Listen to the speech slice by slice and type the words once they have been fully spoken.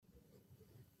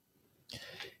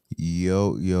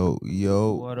Yo, yo,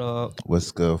 yo. What up?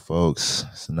 What's good, folks?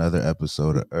 It's another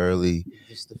episode of Early.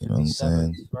 It's the You know what I'm 57th,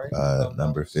 saying? right? If I'm not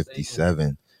Number mistaken.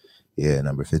 57. Yeah,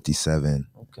 number 57.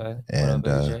 Okay. And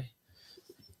what up, AJ?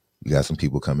 we got some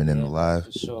people coming in live.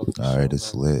 For sure. All right,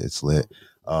 it's lit. It's lit.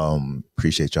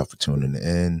 Appreciate y'all for tuning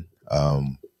in.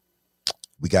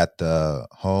 We got the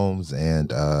Holmes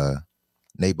and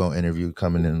Nate Bone interview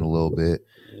coming in a little bit.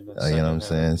 You know what I'm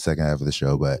saying? Second half of the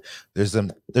show, but there's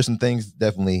some things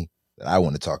definitely that I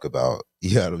want to talk about.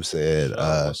 You know what I'm saying? Sure.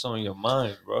 What's on your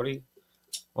mind, Brody?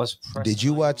 What's pressing Did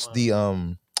you on watch your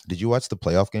mind? Did you watch the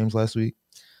playoff games last week?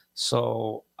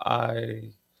 So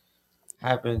I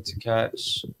happened to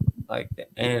catch like the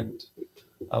end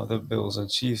of the Bills and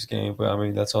Chiefs game, but I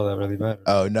mean that's all that really matters.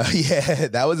 Oh no, yeah,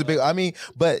 that was a big. I mean,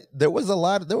 but there was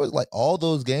like all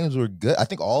those games were good. I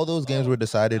think all those games were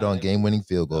decided on game-winning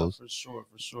field goals. For sure.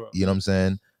 You know what I'm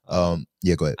saying?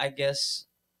 Yeah, go ahead. I guess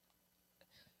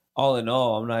all in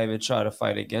all, I'm not even trying to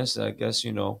fight against it. I guess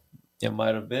it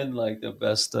might have been like the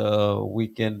best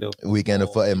weekend of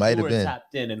football. It might have been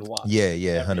tapped in and watched.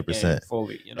 Yeah, 100%.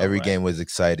 Fully, Every game was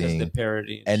exciting. The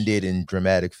parody ended in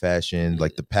dramatic fashion,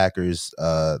 like the Packers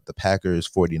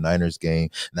 49ers game.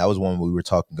 And that was one we were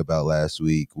talking about last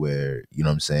week where, you know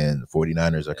what I'm saying, the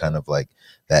 49ers are kind of like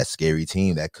that scary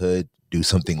team that could do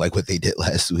something like what they did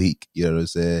last week. You know what I'm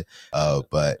saying? And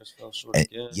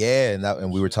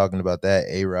we were talking about that.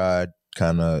 A-Rod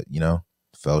kind of,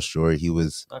 fell short. He fell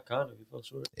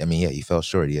short. I mean, yeah, he fell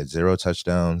short. He had 0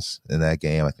 touchdowns in that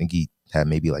game. I think he had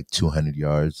maybe like 200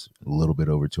 yards, a little bit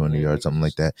over 200 yards, something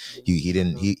like that.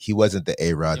 He wasn't the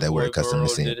A-Rod that we're accustomed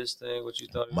to seeing.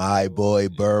 My boy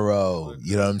Burrow,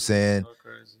 you know what I'm saying?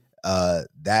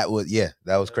 That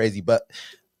was crazy. But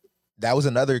that was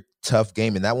another tough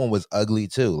game, and that one was ugly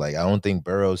too. Like, I don't think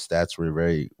Burrow's stats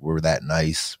were that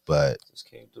nice, but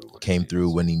came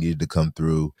through when he needed to come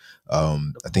through. I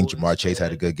think Jamar Chase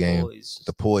had a good game.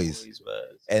 The poise.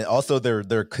 And also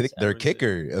their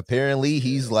kicker. Apparently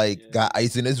he's like got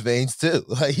ice in his veins too.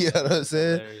 Like, you know what I'm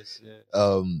saying? He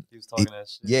was talking that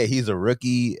shit. Yeah, he's a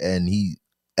rookie, and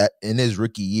in his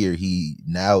rookie year, he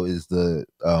now is the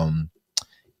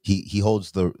he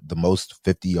holds the most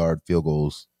 50-yard field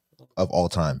goals of all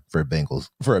time for a Bengal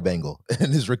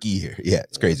in his rookie year. Yeah,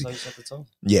 it's crazy.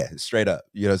 Yeah, straight up.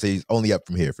 You know, so he's only up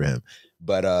from here for him.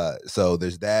 But so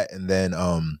there's that, and then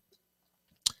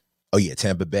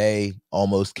Tampa Bay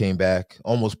almost came back,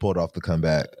 almost pulled off the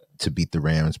comeback to beat the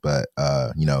Rams, but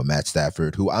Matt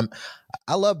Stafford, who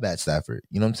I love Matt Stafford.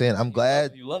 You know what I'm saying? I'm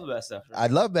glad you love Matt Stafford. I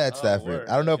love Matt Stafford. Word.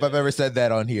 I don't know if I've ever said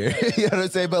that on here. You know what I'm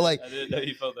saying? But like, I didn't know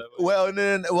you felt that way. Well,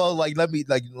 no, like, let me,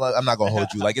 like, I'm not gonna hold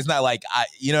you. Like, it's not like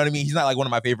you know what I mean? He's not like one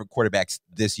of my favorite quarterbacks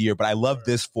this year, but I love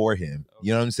this for him.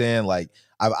 You know what I'm saying? Like,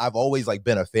 I've always like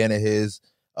been a fan of his,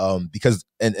 because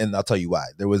and I'll tell you why.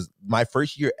 There was my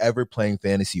first year ever playing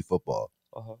fantasy football.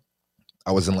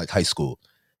 I was in like high school,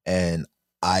 and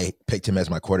I picked him as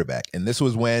my quarterback. And this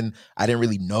was when I didn't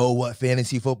really know what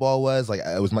fantasy football was. Like,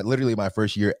 it was literally my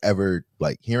first year ever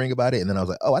like hearing about it. And then I was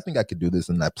like, oh, I think I could do this.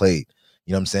 And I played,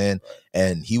 you know what I'm saying?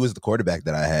 And he was the quarterback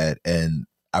that I had, and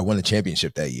I won the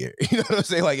championship that year. You know what I'm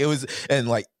saying? Like, it was, and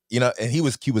like, and he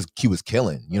was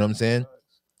killing, you know what I'm saying?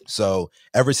 So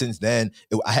ever since then,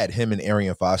 I had him and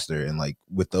Arian Foster. And like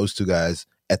with those two guys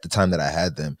at the time that I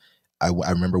had them, I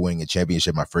remember winning a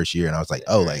championship my first year. And I was like,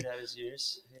 oh, like,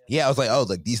 yeah, I was like, oh,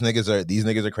 like these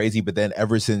niggas are crazy. But then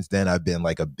ever since then, I've been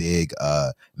like a big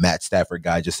Matt Stafford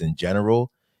guy just in general.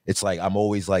 It's like, I'm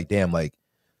always like, damn, like,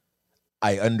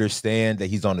 I understand that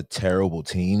he's on a terrible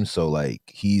team, so like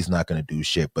he's not gonna do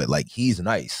shit, but like he's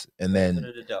nice. And then benefit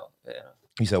of the doubt. Yeah.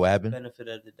 You said what happened? Benefit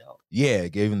of the doubt. Yeah,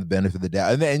 gave him the benefit of the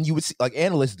doubt. And then you would see like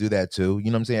analysts do that too.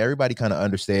 You know what I'm saying? Everybody kind of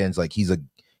understands like he's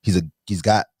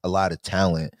got a lot of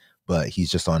talent, but he's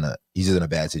just in a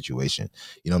bad situation.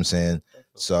 You know what I'm saying?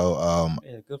 So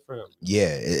good for him.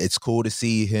 Yeah, it's cool to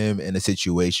see him in a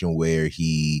situation where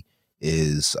he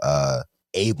is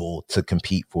able to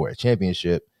compete for a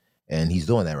championship, and he's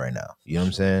doing that right now. You know what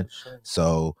I'm saying? Sure.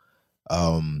 So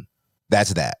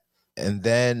that's that. And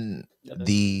then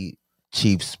the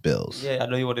Chiefs Bills. Yeah, I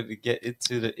know you wanted to get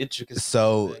into the intricacies.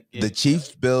 So the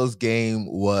Chiefs Bills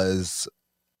game was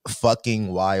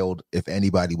fucking wild if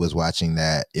anybody was watching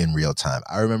that in real time.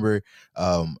 I remember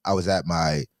I was at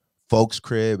my folks'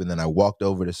 crib, and then I walked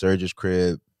over to Serge's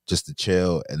crib just to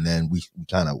chill, and then we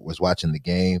kind of was watching the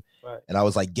game. Right. And I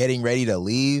was like getting ready to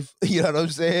leave. You know what I'm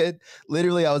saying?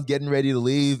 Literally, I was getting ready to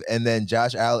leave, and then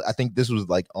Josh Allen, I think this was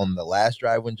like on the last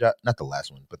drive when not the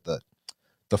last one, but the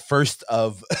first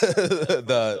of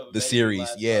the series.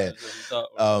 Yeah.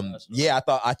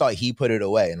 I thought he put it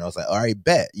away, and I was like, all right,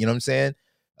 bet. You know what I'm saying?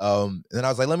 And then I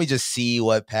was like, let me just see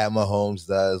what Pat Mahomes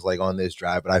does like on this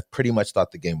drive. But I pretty much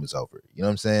thought the game was over. You know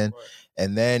what I'm saying? Right.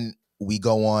 And then we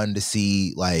go on to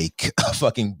see like a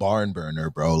fucking barn burner,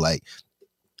 bro. Like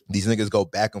these niggas go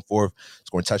back and forth,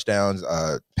 scoring touchdowns.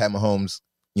 Pat Mahomes,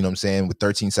 you know what I'm saying, with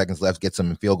 13 seconds left, gets them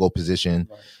in field goal position,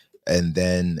 Right. and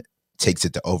then takes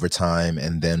it to overtime.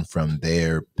 And then from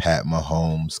there, Pat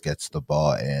Mahomes gets the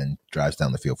ball and drives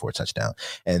down the field for a touchdown.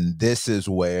 And this is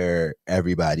where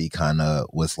everybody kind of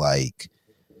was like,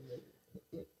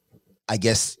 I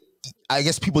guess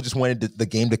people just wanted the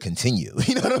game to continue.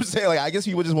 You know what I'm saying? Like, I guess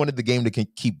people just wanted the game to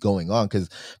keep going on because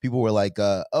people were like,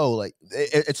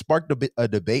 it sparked a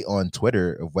debate on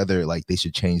Twitter of whether like they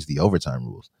should change the overtime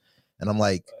rules. And I'm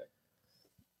like,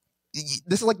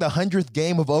 this is like the 100th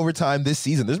game of overtime this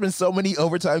season. There's been so many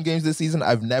overtime games this season.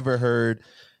 I've never heard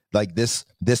like this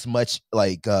much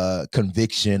like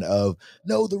conviction of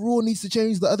no, the rule needs to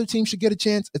change. The other team should get a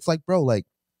chance. It's like, bro, like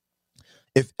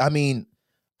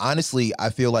honestly, I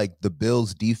feel like the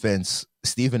Bills defense,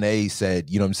 Stephen A said,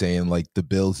 you know what I'm saying? Like the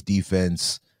Bills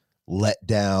defense let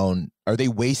down, or they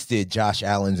wasted Josh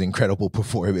Allen's incredible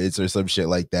performance or some shit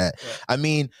like that. Right. I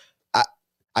mean,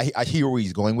 I hear where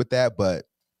he's going with that, but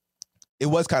it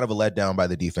was kind of a letdown by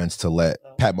the defense to let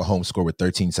Pat Mahomes score with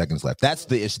 13 seconds left. That's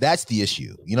the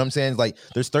issue. You know what I'm saying? It's like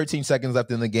there's 13 seconds left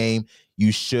in the game.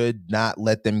 You should not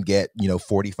let them get,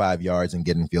 45 yards and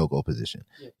get in field goal position.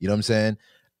 Yeah. You know what I'm saying?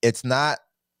 It's not,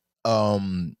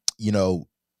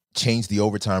 change the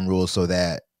overtime rules so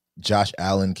that Josh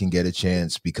Allen can get a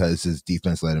chance because his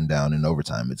defense let him down in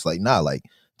overtime. It's like, nah, like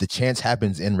the chance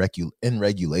happens in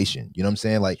regulation. You know what I'm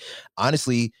saying? Like,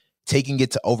 honestly, taking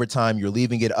it to overtime, you're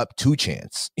leaving it up to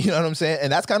chance. You know what I'm saying?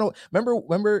 And that's kind of,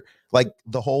 remember like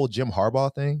the whole Jim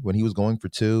Harbaugh thing when he was going for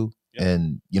two. Yep.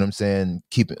 And you know what I'm saying?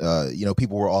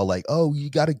 People were all like, oh, you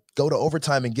got to go to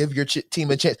overtime and give your team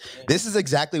a chance. Yeah. This is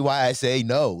exactly why I say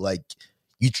no. Like,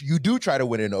 you do try to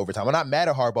win it in overtime. I'm not mad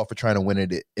at Harbaugh for trying to win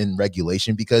it in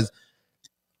regulation because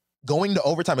going to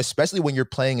overtime, especially when you're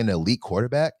playing an elite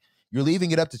quarterback, you're leaving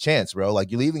it up to chance, bro.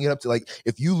 Like, you're leaving it up to, like,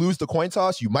 if you lose the coin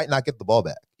toss, you might not get the ball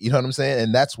back. You know what I'm saying?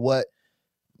 And that's what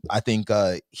I think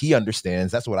he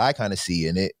understands. That's what I kind of see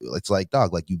in it. It's like,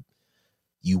 dog, like,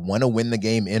 you want to win the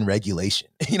game in regulation.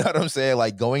 You know what I'm saying?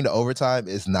 Like, going to overtime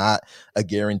is not a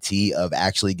guarantee of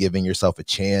actually giving yourself a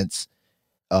chance.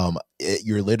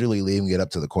 You're literally leaving it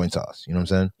up to the coin toss. You know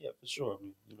what I'm saying? Yeah, for sure. I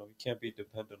mean, you can't be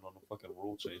dependent on a fucking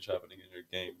rule change happening in your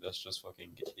game. That's just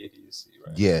fucking idiocy,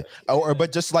 right? Yeah.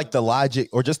 But just like the logic,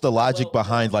 or just the logic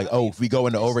behind, like, if we go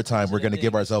into overtime, we're going to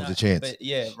give ourselves a chance. But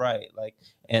yeah, right. Like,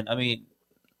 and I mean,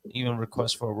 even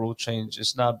requests for a rule change,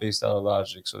 it's not based out of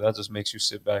logic. So that just makes you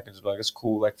sit back and just be like, it's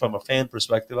cool. Like, from a fan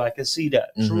perspective, I can see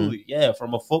that. Mm-hmm. Truly. Yeah.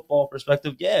 From a football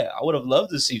perspective, yeah. I would have loved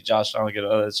to see Josh Allen get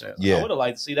another chance. Yeah. I would have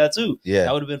liked to see that too. Yeah.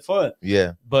 That would have been fun.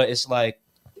 Yeah. But it's like,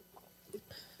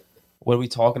 what are we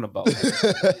talking about?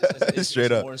 It's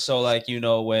straight up. More so like,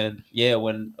 when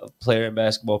a player in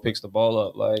basketball picks the ball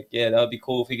up, like, yeah, that would be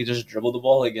cool if he could just dribble the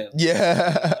ball again.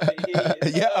 Yeah. I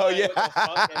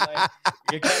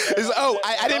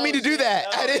didn't mean to do that.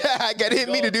 I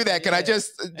didn't mean to do that. Can I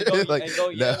just for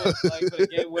the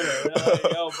game winner?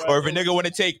 Or if a nigga want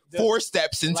to take 4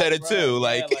 steps instead of 2,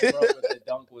 like, bro, but the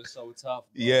dunk was so tough.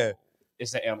 Bro. Yeah.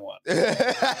 It's the N1.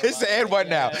 It's the N1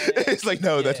 now. It's like,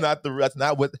 no, that's not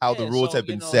how the rules have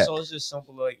been set. So it's just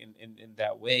simple, like in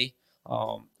that way.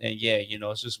 And yeah,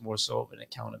 it's just more so of an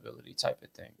accountability type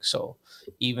of thing. So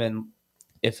even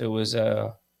if it was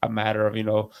a matter of,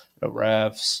 the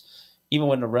refs, even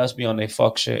when the refs be on their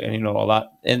fuck shit and, a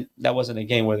lot, and that wasn't a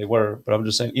game where they were, but I'm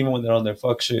just saying, even when they're on their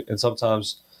fuck shit and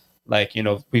sometimes, like,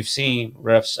 we've seen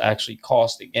refs actually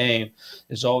cost the game.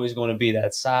 There's always going to be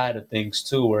that side of things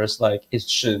too, where it's like, it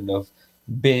shouldn't have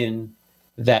been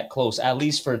that close, at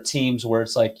least for teams where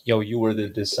it's like, yo, you were the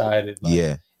decided. Like,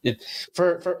 yeah.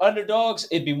 For underdogs,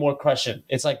 it'd be more crushing.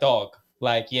 It's like, dog,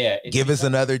 like, yeah. Give us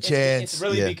another chance. It's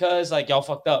really because, like, y'all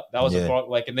fucked up. That was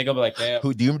like, and they're going to be like, damn.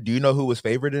 Who do you know who was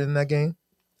favored in that game?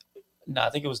 No,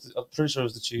 I think I'm pretty sure it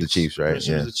was the Chiefs. The Chiefs, right? Pretty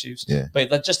sure it was the Chiefs. Yeah. But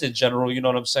like, just in general, you know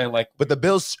what I'm saying? Like, but the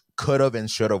Bills could have and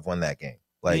should have won that game.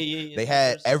 Like, they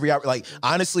had every, like,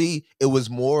 honestly, it was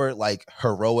more like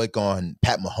heroic on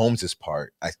Pat Mahomes'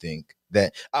 part, I think,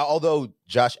 that although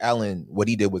Josh Allen, what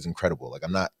he did was incredible. Like,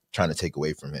 I'm not trying to take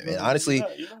away from him. And honestly,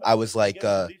 I was like,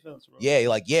 defense, it's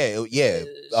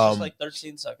just like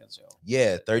 13 seconds, yo.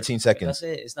 Yeah, 13 seconds.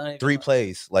 That's it. It's not even 3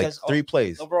 plays, like 3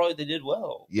 plays. Overall, they did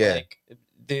well. Yeah. Like,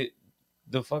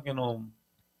 the fucking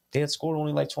they had scored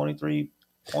only like 23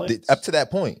 points up to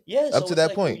that point. Yeah, up to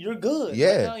that point, you're good.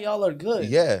 Yeah, right now, y'all are good.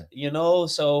 Yeah,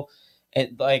 so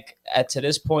And like to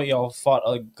this point, y'all fought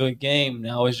a good game.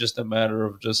 Now it's just a matter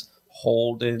of just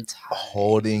holding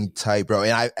tight, bro.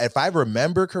 And if I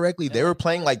remember correctly, they were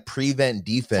playing like prevent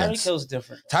defense. Tyreek Hill's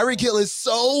different. Tyreek Hill is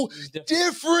so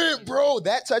different, bro.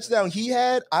 That touchdown he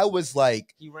had, I was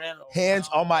like, he ran hands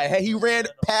on my head. He ran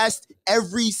past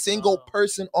every single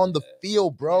person on the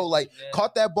field, bro. Like,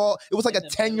 caught that ball. It was like a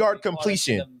 10-yard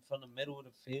completion from the middle of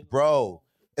the field, bro.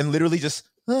 And literally just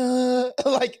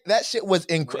like that shit was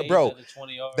incredible,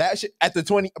 bro. That shit at the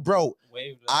 20, bro.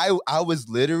 I was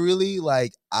literally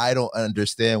like, I don't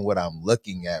understand what I'm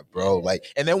looking at, bro. Yeah. Like,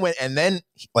 and then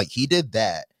like he did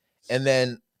that, and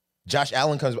then Josh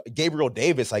Allen Gabriel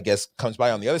Davis, I guess, comes by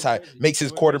on the other side, makes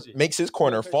his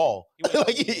corner fall.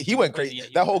 Like he went crazy. Yeah,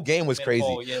 that whole game was crazy.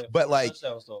 Ball, yeah. But like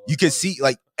you could see,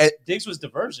 like Diggs was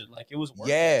diversion, like it was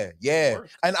working. Yeah.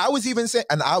 And I was even saying,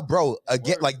 bro,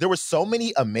 again, like there were so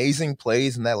many amazing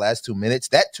plays in that last 2 minutes.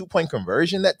 That 2-point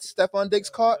conversion that Stephon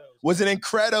Diggs caught was an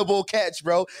incredible catch,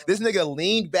 bro. This nigga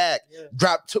leaned back,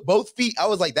 dropped both feet. I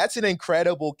was like, that's an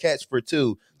incredible catch for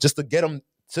 2, just to get him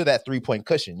to that 3-point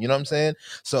cushion. You know what I'm saying?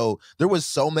 So there was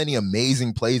so many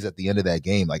amazing plays at the end of that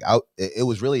game. Like it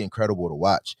was really incredible to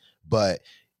watch. But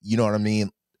you know what I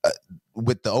mean?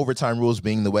 With the overtime rules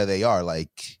being the way they are,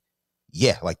 like,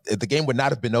 yeah, like the game would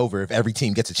not have been over if every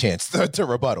team gets a chance to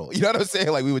rebuttal. You know what I'm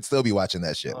saying? Like we would still be watching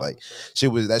that shit. Like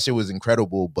that shit was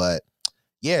incredible. But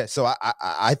yeah, so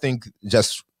I think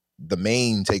just the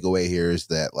main takeaway here is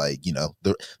that, like, you know,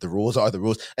 the rules are the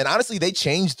rules. And honestly, they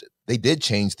did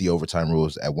change the overtime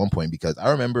rules at one point, because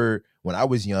I remember when I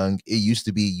was young, it used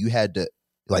to be you had to,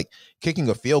 like, kicking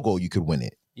a field goal, you could win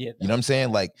it. Yeah, you know what I'm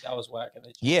saying? Like that was whack.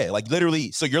 Yeah, like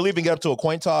literally. So you're leaving it up to a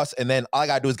coin toss, and then all I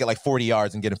gotta do is get like 40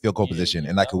 yards and get in field goal position,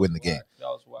 and I could win the game. That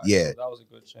was whack. Yeah, that was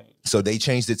a good change. So they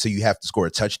changed it so you have to score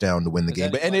a touchdown to win the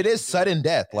game, and it is sudden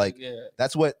death. Like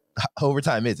that's what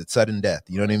overtime is. It's sudden death.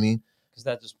 You know what I mean? Because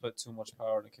that just put too much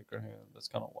power in the kicker hand. That's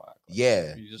kind of whack. Like,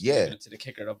 yeah, you just give it to the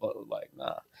kicker, but like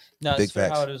nah, big it's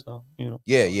facts. How it is though. You know.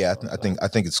 Yeah. I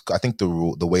think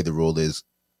the way the rule is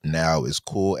now is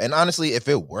cool. And honestly, if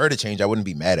it were to change, I wouldn't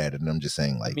be mad at it. And I'm just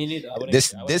saying, like,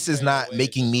 this is not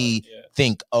making me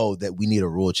think, oh, that we need a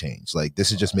rule change. Like,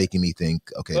 this is just making me think,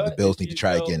 okay, the Bills need to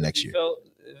try again next year.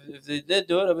 If they did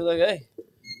do it, I'd be like, hey,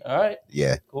 all right,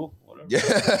 yeah, cool. Yeah,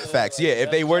 facts. Yeah,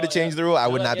 if they were to change the rule, I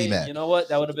would not be mad. You know what?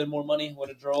 That would have been more money. Would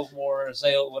have drove more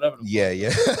sale, whatever.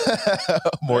 Yeah.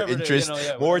 More interest,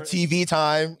 more TV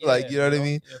time. Like, you know what I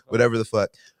mean? Whatever the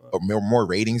fuck. Or more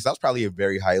ratings. That was probably a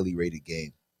very highly rated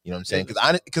game. You know what I'm saying?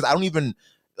 Because I don't even,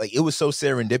 like, it was so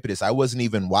serendipitous. I wasn't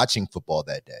even watching football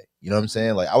that day. You know what I'm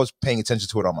saying? Like, I was paying attention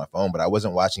to it on my phone, but I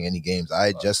wasn't watching any games.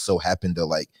 I just so happened to,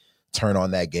 like, turn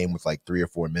on that game with like 3 or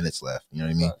 4 minutes left. You know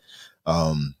what I mean?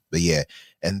 But yeah.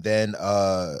 And then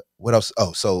what else?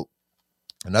 Oh, so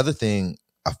another thing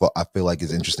I feel like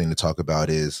is interesting to talk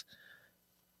about is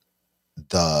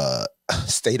the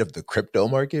state of the crypto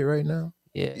market right now.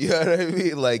 Yeah. You know what I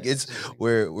mean? Like,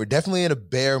 we're definitely in a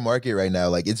bear market right now.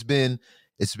 Like, it's been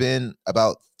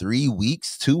about 2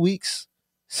 weeks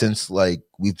since, like,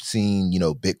 we've seen, you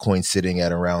know, Bitcoin sitting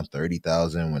at around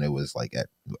 30,000 when it was like at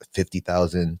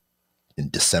 50,000 in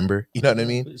December. You know what I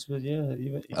mean?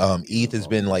 ETH has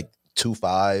been like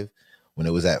 2.5 when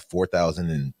it was at 4,000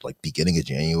 in like beginning of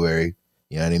January.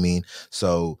 You know what I mean?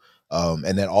 So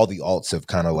and then all the alts have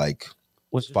kind of like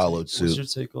followed suit.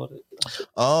 What's your take on it?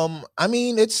 I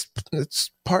mean, it's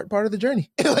part of the journey.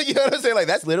 Like, you know what I'm saying? Like,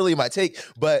 that's literally my take.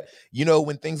 But, you know,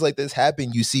 when things like this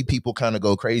happen, you see people kind of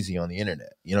go crazy on the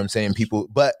internet. You know what I'm saying?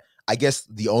 But I guess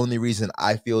the only reason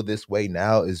I feel this way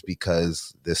now is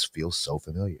because this feels so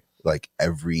familiar. Like,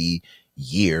 every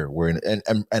year we're in,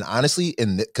 and honestly,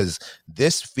 because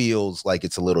this feels like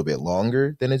it's a little bit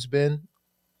longer than it's been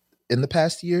in the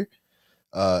past year.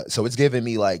 So it's giving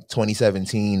me like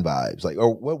 2017 vibes, like,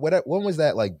 or when was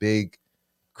that like big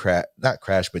not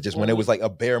crash, but just when it was like a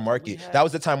bear market. That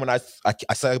was the time when I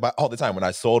say about all the time when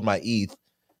I sold my ETH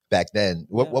back then.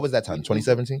 What was that time?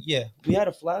 2017? Yeah, we had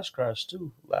a flash crash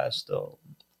too last.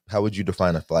 How would you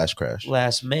define a flash crash?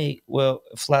 Last May. Well,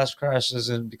 flash crash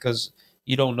isn't because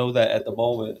you don't know that at the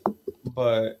moment,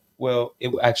 but well,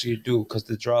 it actually do, because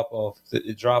the drop off,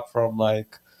 it dropped from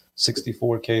like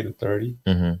 64K to 30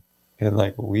 in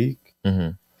like a week.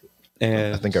 And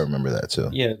I think I remember that too.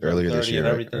 Yeah, earlier this year,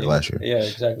 right? Or last year. Yeah,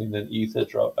 exactly. And then ETH had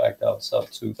dropped back down sub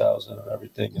 2,000 and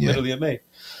everything, literally in May.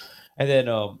 And then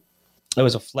it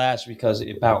was a flash because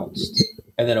it bounced,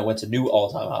 and then it went to new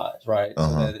all-time highs, right?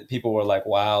 So then people were like,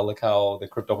 "Wow, look how the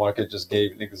crypto market just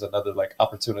gave niggas another like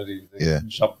opportunity to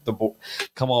jump the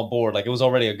come on board." Like, it was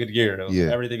already a good year.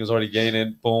 Everything was already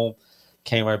gaining. Boom,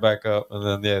 came right back up,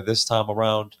 and then this time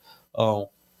around,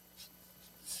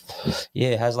 Yeah,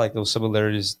 it has like those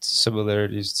similarities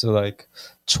to like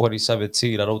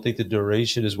 2017. I don't think the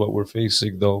duration is what we're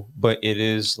facing though, but it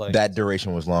is like That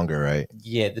duration was longer, right?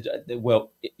 yeah.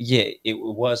 It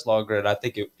was longer, and I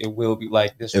think it will be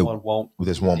like this one won't.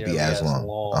 This won't be nearly as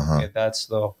long. and that's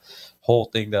the whole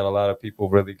thing that a lot of people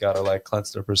really gotta like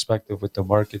cleanse their perspective with the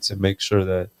markets and make sure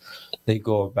that they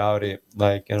go about it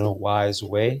like in a wise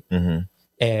way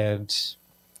and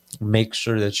make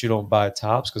sure that you don't buy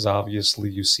tops because obviously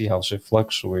you see how shit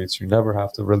fluctuates. You never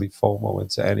have to really FOMO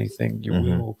into anything. You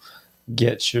will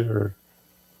get your,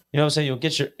 you know what I'm saying? You'll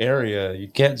get your area. You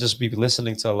can't just be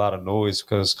listening to a lot of noise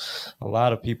because a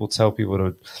lot of people tell people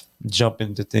to jump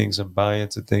into things and buy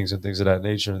into things and things of that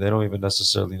nature. And they don't even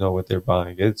necessarily know what they're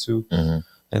buying into.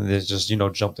 And they just,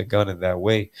 jump the gun in that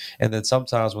way. And then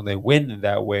sometimes when they win in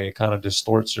that way, it kind of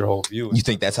distorts your whole view. You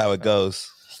think that's how it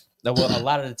goes? Well, a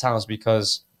lot of the times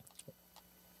because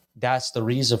that's the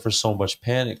reason for so much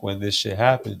panic when this shit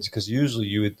happens. Because usually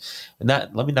you would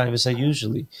let me not even say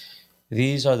usually.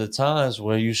 These are the times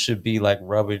where you should be like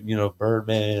rubbing,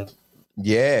 Birdman.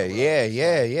 Yeah.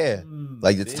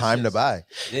 Like it's time to buy.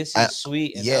 This is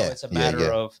sweet. And now it's a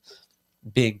matter of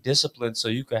being disciplined so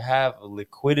you can have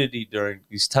liquidity during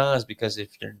these times. Because if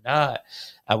you're not,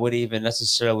 I wouldn't even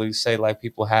necessarily say like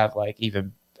people have like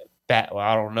even bad. Well,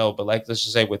 I don't know, but like let's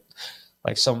just say with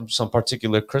like some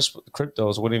particular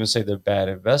cryptos, I wouldn't even say they're bad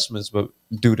investments, but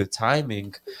due to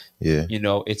timing,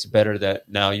 it's better that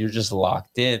now you're just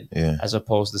locked in as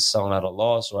opposed to selling at a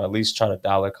loss, or at least try to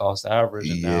dollar cost average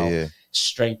and now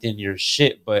strengthen your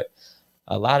shit. But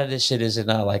a lot of this shit is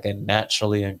not like a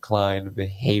naturally inclined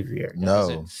behavior. It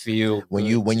doesn't feel when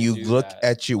you look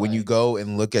at you, when you go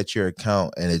and look at your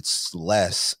account and it's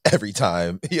less every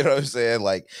time, you know what I'm saying?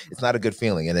 Like it's not a good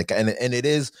feeling, and it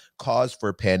is cause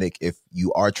for panic if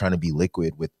you are trying to be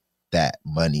liquid with that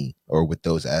money or with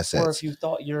those assets, or if you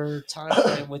thought your time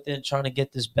frame within trying to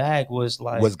get this bag was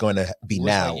going to be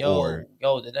now, like,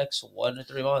 the next 1 to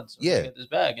 3 months, get this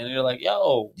bag, and you're like,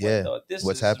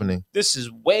 what's happening? This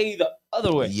is way the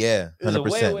other way.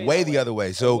 100% way the other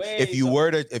way. So if you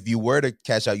were to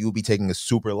cash out, you'll be taking a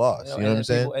super loss. You know what I'm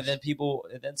saying? And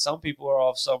then some people are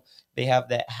off they have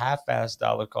that half-ass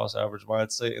dollar cost average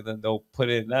mindset, and then they'll put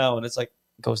it now, and it's like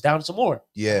goes down some more.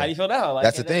 Yeah. How do you feel now? Like,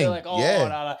 that's the thing. Like,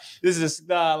 this is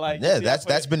not like. Yeah,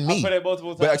 that's been me. I put it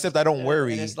multiple times. But except I don't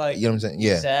worry. It's like, you know what I'm saying?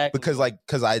 Yeah. Exactly.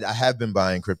 Because I have been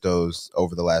buying cryptos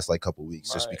over the last like couple of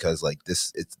weeks just because like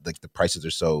it's like the prices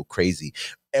are so crazy.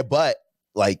 But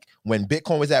like when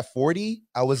Bitcoin was at 40,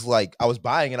 I was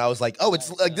buying and I was like, oh,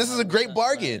 it's like this is a great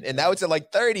bargain. And now it's at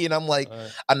like 30, and I'm like,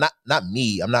 I'm not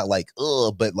me. I'm not like,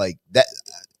 but like that.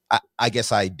 I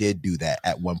guess I did do that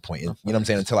at one point, you know what I'm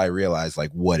saying, until I realized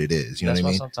like what it is. You know what I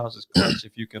mean? Sometimes it's clutch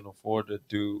if you can afford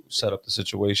to set up the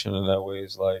situation in that way.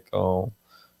 It's like,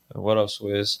 what else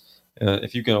is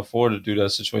if you can afford to do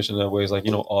that situation in that way? It's like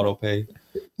auto pay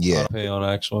on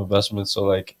actual investments. So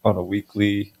like on a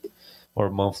weekly or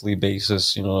monthly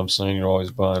basis, you know what I'm saying, you're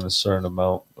always buying a certain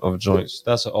amount of joints.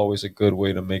 That's always a good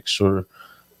way to make sure,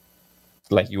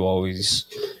 like you always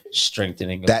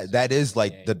strengthening that is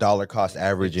like the dollar cost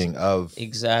averaging of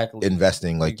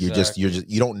investing. Like you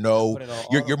don't know,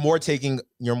 you're more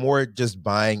just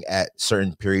buying at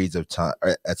certain periods of time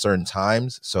or at certain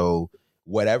times. So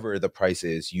whatever the price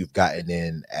is, you've gotten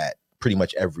in at pretty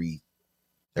much every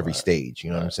stage. You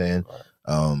know what I'm saying?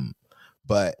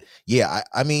 But yeah,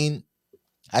 I mean,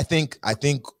 I think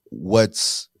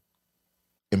what's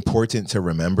important to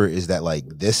remember is that like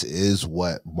this is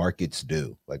what markets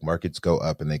do. Like markets go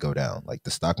up and they go down. Like the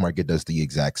stock market does the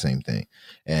exact same thing.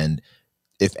 And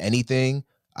if anything,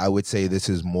 I would say this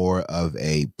is more of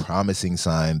a promising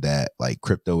sign that like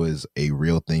crypto is a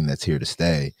real thing that's here to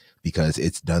stay, because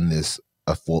it's done this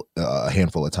a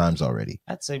handful of times already.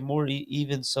 I'd say more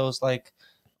even so. It's like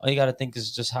all you got to think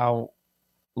is just how.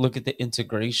 Look at the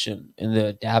integration and the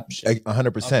adaptation.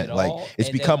 100%. Like it's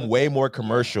become way more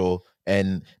commercial,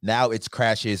 and now its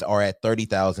crashes are at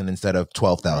 30,000 instead of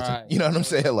 12,000. Right. You know what I'm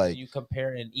saying? Like you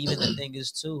compare, and even the thing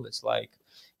is too, it's like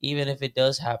even if it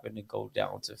does happen to go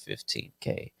down to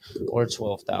 $15,000 or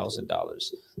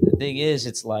 $12,000, the thing is,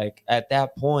 it's like at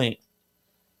that point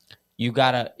you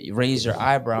gotta raise your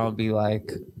eyebrow and be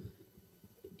like,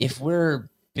 if we're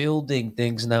building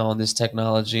things now on this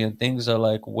technology and things are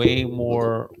like way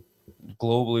more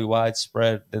globally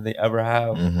widespread than they ever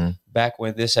have back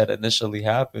when this had initially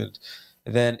happened,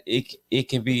 then it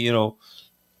can be,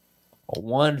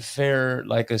 one fair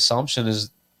like assumption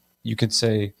is you could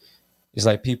say is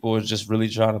like people are just really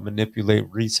trying to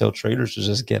manipulate retail traders to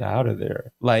just get out of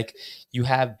there. Like you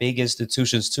have big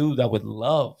institutions too that would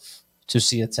love to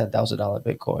see a $10,000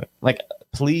 Bitcoin. Like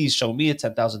please show me a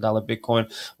 $10,000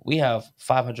 Bitcoin. We have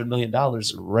 $500 million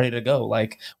ready to go.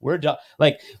 Like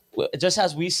just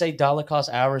as we say dollar cost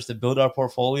average to build our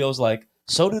portfolios, like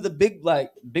so do the big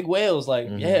whales. Like,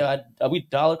 we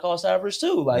dollar cost average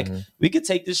too. Like we could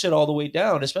take this shit all the way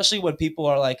down, especially when people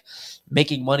are like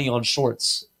making money on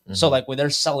shorts. So like when they're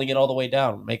selling it all the way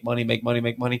down, make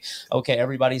money. Okay,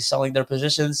 everybody's selling their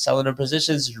positions,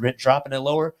 dropping it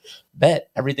lower. Bet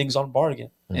everything's on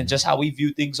bargain. And just how we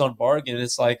view things on bargain,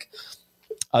 it's like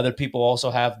other people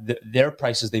also have their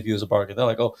prices they view as a bargain. They're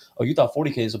like, oh, you thought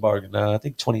 40K is a bargain? No, I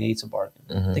think 28's a bargain.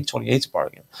 I think 28's a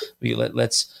bargain.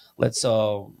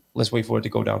 Let's wait for it to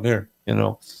go down there, you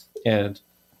know. And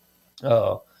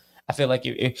I feel like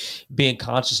being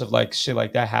conscious of like shit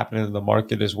like that happening in the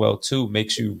market as well too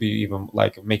makes you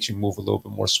move a little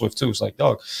bit more swift too. It's like,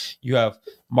 dog, you have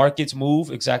markets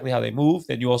move exactly how they move,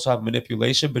 then you also have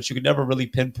manipulation, but you can never really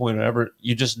pinpoint whatever.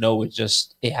 You just know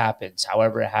it happens.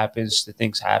 However it happens, the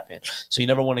things happen. So you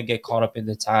never want to get caught up in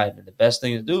the tide. And the best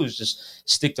thing to do is just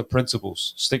stick to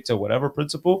principles. Stick to whatever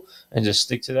principle and just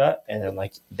stick to that. And then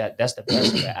like that's the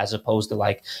best of it, as opposed to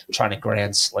like trying to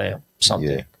grand slam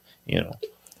something, you know.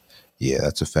 Yeah,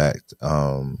 that's a fact.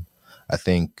 I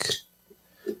think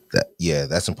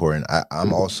that's important.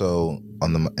 I'm also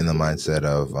in the mindset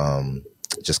of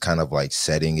just kind of like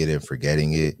setting it and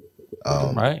forgetting it.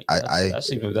 Right.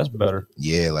 That's better.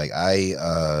 Yeah, like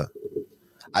I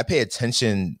pay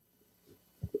attention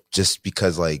just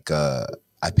because like I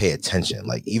pay attention.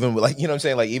 Like even with, like, you know what I'm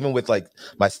saying? Like even with like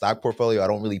my stock portfolio, I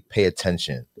don't really pay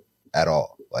attention at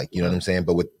all. Like, you know what I'm saying?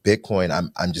 But with Bitcoin,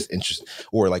 I'm just interested,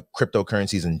 or like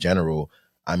cryptocurrencies in general,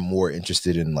 I'm more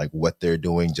interested in like what they're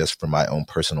doing just for my own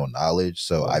personal knowledge.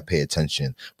 So I pay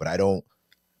attention, but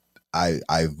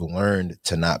I've learned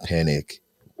to not panic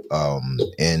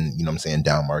in, you know what I'm saying,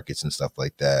 down markets and stuff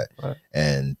like that. Right.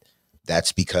 And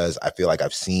that's because I feel like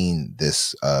I've seen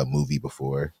this movie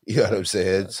before. You know what I'm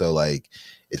saying? So like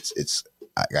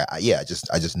I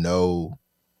just know.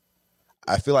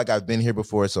 I feel like I've been here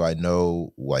before, so I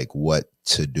know like what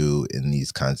to do in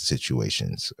these kinds of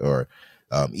situations. Or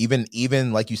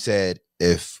even like you said,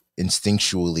 if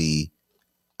instinctually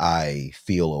I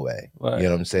feel away, you know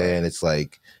what I'm saying? It's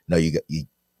like, no, you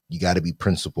got to be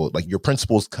principled. Like your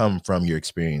principles come from your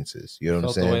experiences. You know what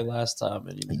I'm saying? Felt the way last time,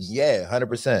 and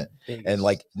 100%. And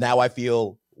like now I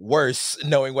feel worse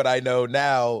knowing what I know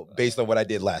now based on what I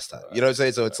did last time. You know what I'm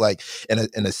saying? So it's like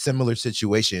in a similar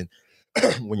situation.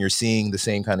 When you're seeing the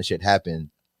same kind of shit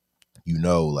happen, you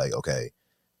know, like, okay,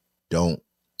 don't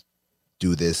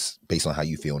do this based on how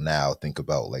you feel now. Think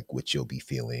about like what you'll be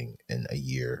feeling in a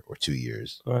year or 2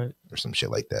 years, right, or some shit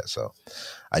like that. So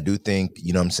I do think,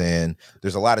 you know what I'm saying,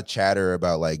 there's a lot of chatter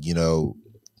about like, you know,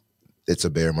 it's a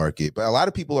bear market, but a lot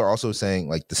of people are also saying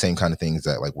like the same kind of things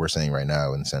that like we're saying right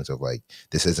now, in the sense of like,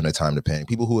 this isn't a time to panic.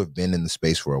 People who have been in the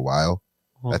space for a while,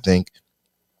 I think,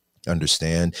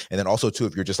 understand. And then also too,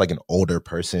 if you're just like an older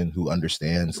person who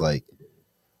understands like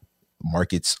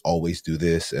markets always do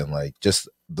this, and like just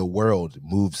the world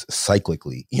moves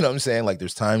cyclically, you know what I'm saying? Like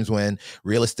there's times when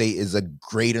real estate is a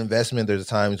great investment, there's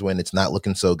times when it's not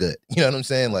looking so good, you know what I'm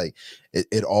saying? Like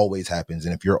it always happens.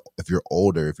 And if you're an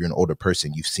older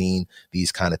person, you've seen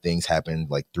these kind of things happen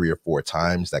like 3 or 4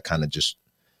 times. That kind of just,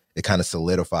 it kind of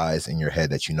solidifies in your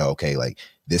head that, you know, okay, like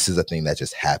this is a thing that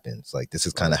just happens. Like this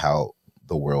is kind of how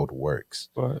the world works.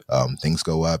 Right. Things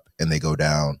go up and they go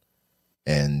down,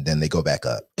 and then they go back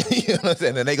up. You know what I'm saying?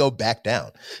 And then they go back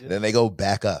down. Yeah. Then they go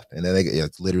back up. And then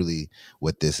it's literally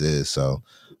what this is. So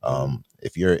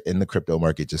if you're in the crypto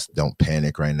market, just don't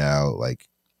panic right now. Like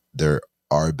there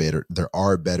are better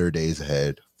days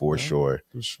ahead for sure.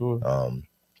 For sure.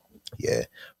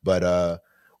 But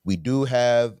we do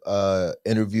have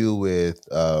interview with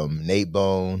Nate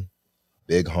Bone,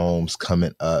 Big Homes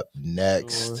coming up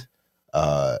next.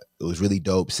 Sure. It was really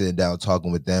dope sitting down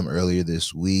talking with them earlier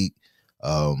this week.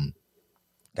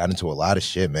 Got into a lot of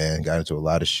shit, man. And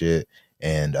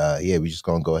we just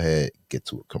gonna go ahead, get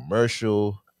to a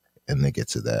commercial, and then get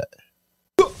to that.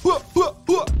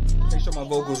 Make sure my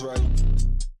vocals right.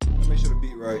 Make sure the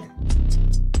beat right.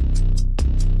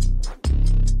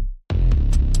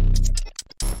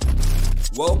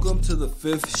 Welcome to the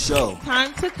 5th show.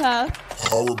 Time to cuff.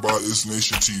 Powered by It's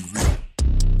Nation TV.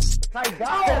 Like,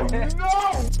 oh,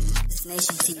 no! It's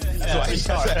Nation TV.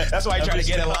 That's why you try to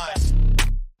get in line.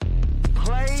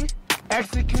 Play,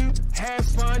 execute, have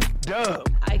fun, dub.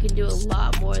 I can do a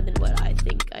lot more than what I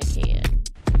think I can.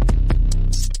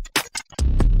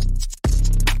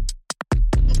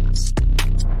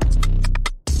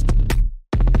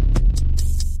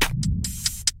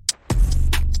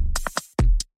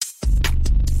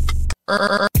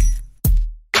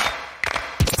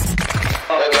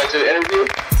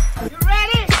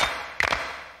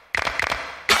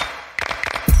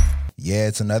 Yeah,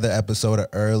 it's another episode of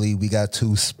Early. We got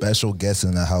 2 special guests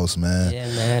in the house, man. Yeah,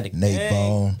 man. Nate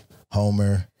Bone,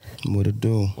 Homer. What it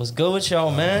do? What's good with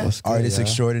y'all, man? What's good, Artists y'all?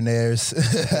 extraordinaires.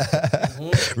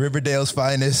 Riverdale's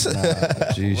finest.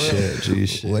 G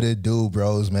shit. What it do,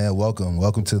 bros, man?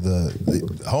 Welcome to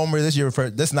the Homer. This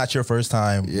is not your first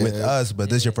time with us, but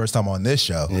this is your first time on this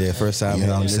show. Yeah, first time You know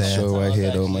what on I'm this saying? show right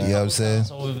here, though, man. You know what I'm saying?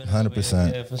 That's what we've been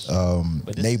 100%. yeah, for sure.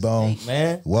 But this Nate is Bone, Nate,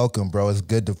 man. welcome, bro. It's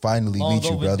good to finally Long meet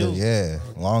you, brother. overdue. Yeah,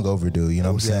 long overdue. You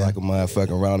know what I'm Yeah, saying? like a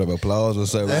motherfucking round of applause or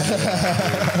something. like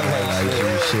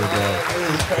shit, bro.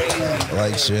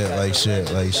 Like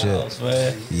shit.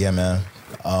 Man. Yeah, man.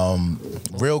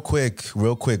 Real quick,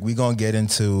 we gonna get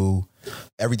into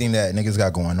everything that niggas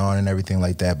got going on and everything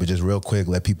like that, but just real quick,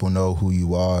 let people know who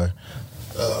you are.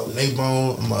 Nate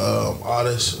Bone, I'm an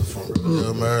artist from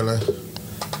Riverdale, Maryland.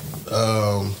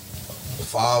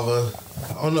 Father,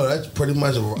 I don't know, that's pretty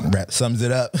much a Rap sums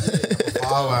it up.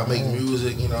 father. I make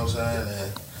music, you know what I'm saying?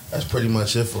 And that's pretty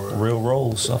much it for real. Real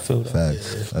roles, I feel that.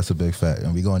 Facts. That's a big fact.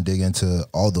 And we gonna dig into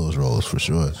all those roles for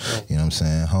sure. You know what I'm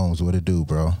saying? Holmes, what it do,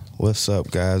 bro? What's up,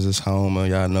 guys? It's Homer.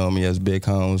 Y'all know me as Big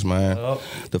Holmes, man. Yup.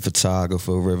 The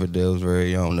photographer, Riverdale's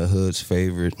very own, the hood's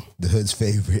favorite. The hood's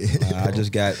favorite. I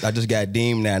just got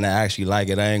deemed now, and I actually like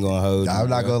it. I ain't gonna hold you. I'm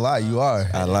not bro. gonna lie, you are.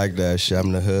 I like that shit.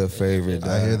 I'm the hood favorite.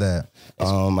 I hear that.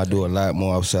 I do a lot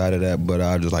more outside of that, but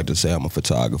I just like to say I'm a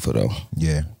photographer though.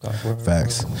 Yeah.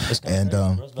 Facts. And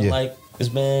It's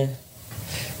been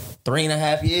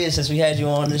 3.5 years since we had you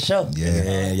on the show.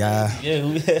 yeah.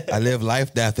 I live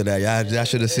life after that. Y'all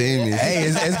should have seen me. Hey,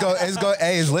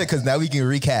 it's lit because now we can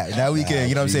recap. Now we can,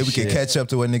 you know what I'm saying? We can catch up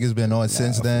to what niggas been on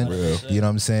since then. real. You know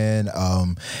what I'm saying?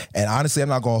 And honestly, I'm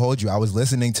not gonna hold you. I was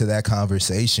listening to that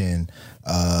conversation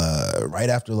right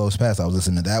after Lowe's passed. I was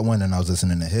listening to that one and I was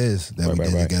listening to his that we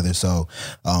did together. So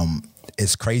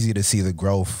it's crazy to see the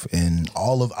growth in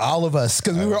all of us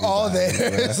because we were all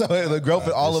there. So the growth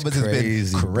in all of us has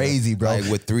been crazy, bro. Like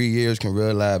what 3 years can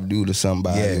real life do to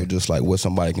somebody, or just like what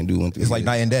somebody can do in 3 It's like years.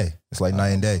 night and day. It's like night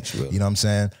and day. real. You know what I'm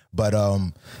saying? But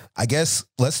I guess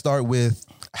let's start with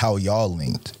how y'all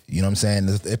linked. You know what I'm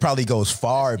saying? It probably goes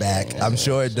far back. I'm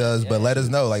sure it does, but let us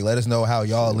know. Like, let us know how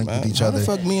y'all linked with each How other. the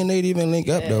fuck me and Nate even link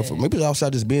up though? For maybe it's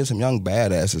outside just being some young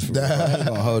badasses. For real. I ain't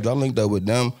gonna hold you. I linked up with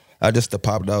them. I just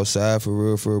popped outside for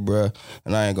real, bruh.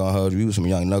 And I ain't gonna hold you. We was some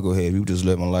young knuckleheads. We was just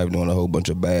living life doing a whole bunch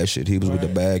of bad shit. He was with the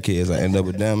bad kids. I ended up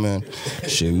with them, man.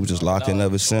 Shit, we was just locked in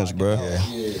ever since, bruh.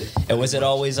 And was it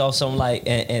always also like,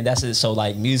 and that's it, so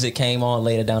like music came on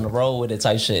later down the road with it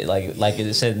type shit? Like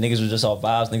it said, niggas was just all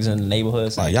vibes, niggas in the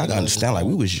neighborhoods. Like y'all gotta understand, like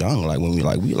we was young, like when we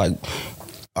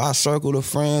our circle of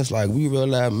friends, like we real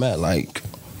life met, like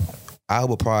I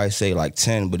would probably say like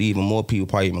 10, but even more people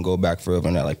probably even go back further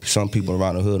than that. Like some people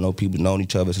around the hood know people known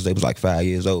each other since they was like 5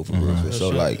 years old for real. So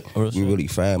like we really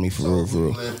family for real.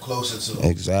 We live closer to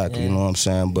Exactly, you know what I'm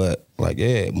saying? But like,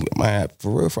 yeah, man, for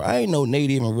real, I ain't know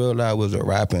Nate even realized was a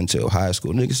rapper until high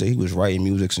school. Nigga said he was writing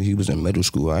music since he was in middle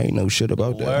school. I ain't know shit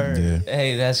about that. Word.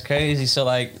 Hey, that's crazy. So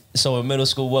in middle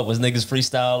school, what was niggas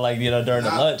freestyle like, you know, during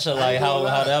the lunch, or like how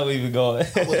that was even going?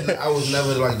 I was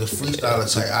never like the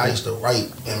freestyler type. I used to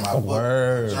write in my book.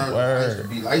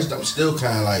 I'm still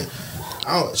kind of like,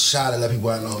 I don't shy to let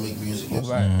people I know make music.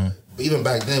 But even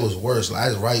back then it was worse. Like I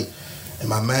just write. And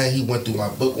my man, he went through my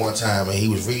book one time and he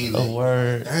was reading it.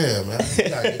 Word. Damn, man, I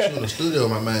gotta get you in the studio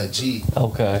with my man G.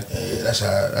 Okay. Yeah, that's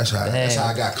how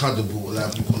I got comfortable with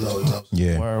letting people know, you know.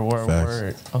 Yeah.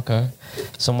 Word. Okay.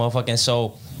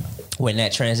 So when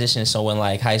that transition, so when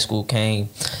like high school came,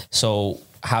 so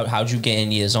how'd you get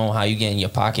in your zone? How you get in your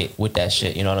pocket with that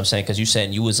shit? You know what I'm saying? Because you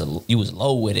said you was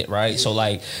low with it, right? So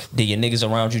like, did your niggas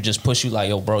around you just push you like,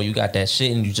 yo, bro, you got that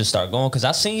shit, and you just start going? Because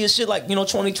I seen your shit like, you know,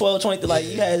 2012, 20, like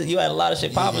you had a lot of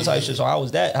shit popping type shit. So how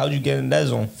was that? How'd you get in that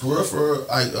zone? For real,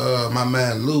 like my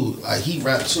man Lou, like he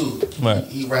rapped too. Right.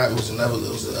 He rapped. It was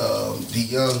the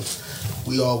young.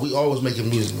 We always making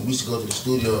music. We used to go to the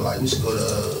studio. Like we used to go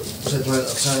to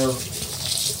Uptown.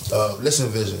 Listen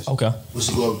Visions. Okay. We used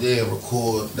to go up there and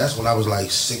record. That's when I was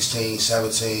like 16,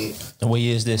 17. And what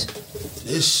year is this?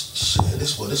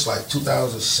 This like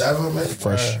 2007, man.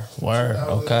 Fresh. Word.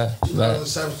 Okay.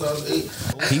 2007,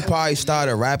 2008. He probably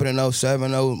started rapping in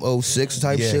 07, 06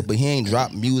 type shit, but he ain't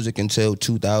dropped music until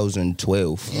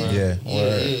 2012. Yeah.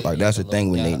 Like that's the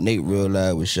thing with Nate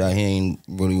realized was shy. He ain't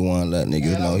really want to let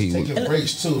niggas know he was taking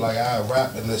breaks too. Like I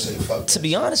rap and they say fuck. To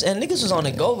be honest, and niggas was on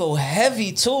the go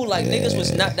heavy too. Like niggas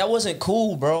was not. That wasn't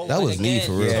cool, bro. That was me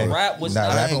for real. Rap was Nah,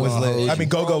 not. rapping was lit. I mean,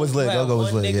 go was lit. Go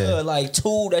was lit. Nigga, Yeah. like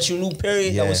two that you knew,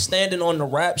 period. Yeah. That was standing on the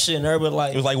rap shit, and everybody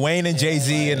like It was like Wayne and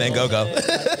Jay-Z and then Go.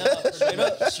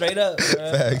 Straight up.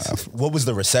 Bro. Facts. What was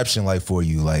the reception like for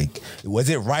you? Like, was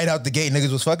it right out the gate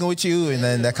niggas was fucking with you, and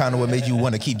then that kind of what made you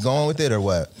want to keep going with it, or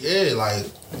what? Yeah, like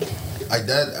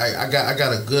that. I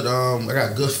got a good I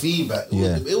got good feedback.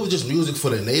 It was just music for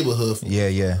the neighborhood. Yeah.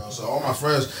 You know? So all my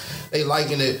friends, they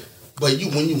liking it. But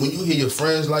when you hear your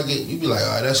friends like it, you be like, all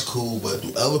right, that's cool. But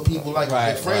do other people like it?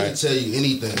 Your friends will tell you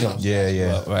anything. You know?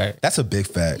 Yeah. Right. That's a big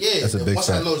fact. Yeah, that's a big once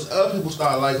fact. I noticed other people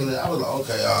started liking it, I was like,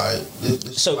 okay, all right.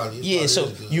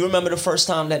 So you remember the first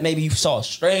time that maybe you saw a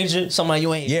stranger, somebody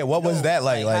you ain't. Yeah, what was that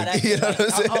like? Like, you know what I'm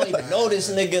saying? I don't even know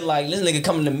this nigga. Like this nigga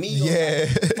coming to me. Yeah.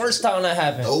 First time that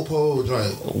happened. Dopo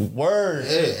joint. Word.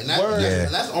 Yeah,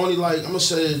 and that's only like I'm gonna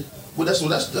say. Well,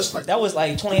 that's like that was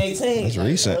like 2018. That's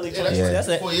recent. Early that's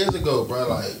like 4 years ago, bro.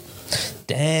 Like,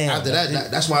 damn. After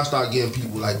that's why I started getting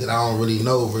people like that I don't really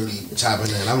know really tapping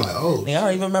in. I'm like, oh. I don't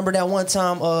even remember that one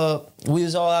time. We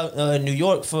was all out in New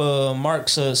York for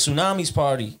Mark's Tsunami's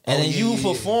party, and then you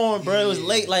performed, bro. It was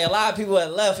late. Like a lot of people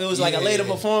had left. It was like a later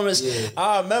performance.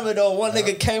 I remember though, one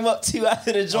nigga came up to you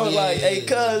after the joint, like, "Hey,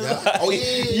 cuz."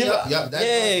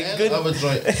 Good other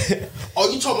joint. Oh,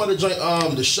 you talking about the joint?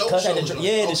 The show.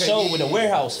 The show with the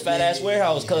warehouse, fat ass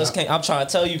warehouse. Cuz I'm trying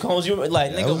to tell you, Combs, you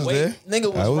like nigga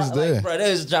was there. Like, bro, that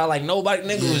was just like nobody.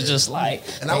 Nigga was just like,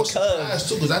 and I was surprised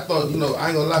too, because I thought, I ain't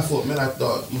gonna lie for a minute, I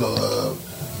thought,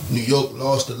 New York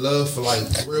lost the love for like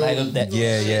real.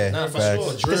 Nah, for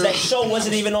sure. Because that show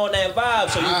wasn't even on that vibe.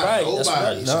 So you're right. That's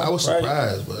right. So I was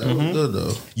surprised, but it was good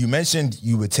though. You mentioned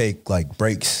you would take like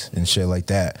breaks and shit like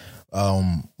that.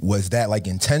 Was that like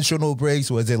intentional breaks?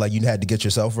 Was it like you had to get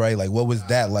yourself right? Like what was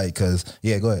that like? Cause go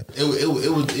ahead.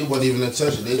 It wasn't even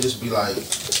intentional. They just be like,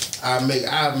 I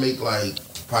make like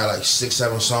probably like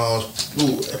 6-7 songs,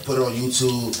 and put it on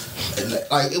YouTube, and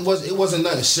like it wasn't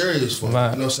nothing serious for me. You know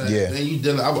what I'm saying? Yeah. Then you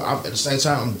did. At the same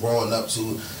time, I'm growing up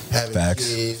to having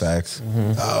kids. Facts.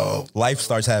 Life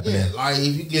starts happening. Yeah, like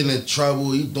if you getting in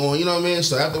trouble, you doing. You know what I mean?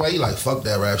 So after a while, you like fuck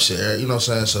that rap shit. You know what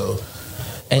I'm saying? So.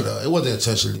 But, it wasn't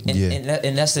intentionally.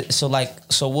 And that's it. So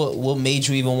what made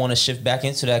you even want to shift back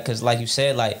into that? Because like you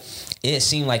said, like it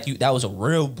seemed like that was a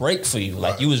real break for you.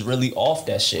 Like you was really off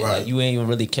that shit. Like you ain't even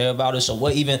really care about it. So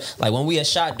what even like when we had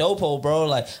shot Dopo, bro?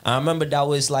 Like I remember that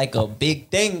was like a big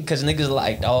thing because niggas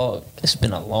like, dog, it's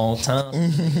been a long time.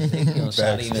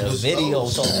 Shot even a video.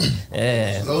 So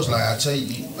Los, like I tell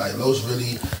you, like Los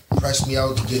really pressed me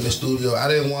out to get in the studio. I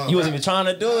didn't want. You wasn't even trying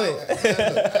to do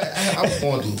it. I was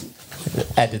going to.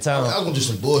 At the time, I was gonna do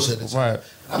some bullshit at the time.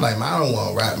 I'm like, man, I don't want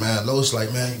to rap, man. Los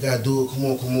like, man, you gotta do it. Come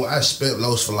on. I spent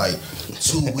Los for like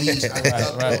 2 weeks.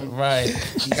 Right.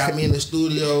 He got me in the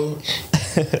studio.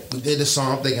 We did the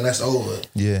song. I'm thinking that's over.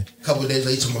 Yeah. A couple of days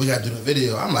later, we gotta do the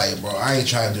video. I'm like, bro, I ain't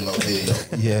trying to do no video.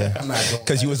 Yeah. I'm not going.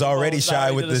 Because you was already shy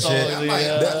with the shit. I'm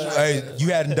like, you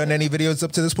hadn't done any videos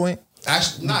up to this point?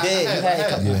 Actually, I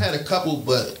had a couple,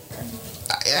 but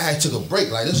I took a break.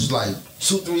 Like this was like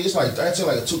 2-3 years. Like I took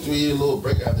like a 2-3 year little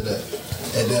break after that,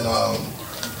 and then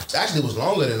actually it was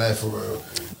longer than that for real.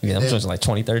 Yeah, I'm sure it's like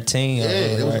 2013. Yeah,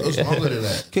 it was longer than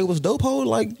that. Okay, was Dopo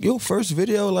like your first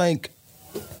video? Like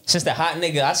since the hot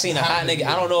nigga, I seen a hot nigga.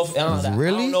 I don't know if I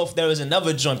don't know if there was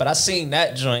another joint, but I seen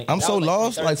that joint. I'm so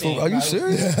lost. Like, are you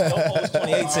serious? Dopo was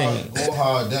 2018. Go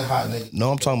hard, that hot nigga.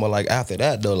 No, I'm talking about like after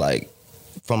that though. Like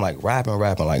from like rapping.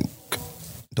 Like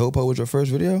Dopo was your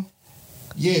first video.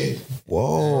 Yeah.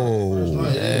 Whoa.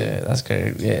 Yeah, that's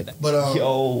crazy. Yeah. But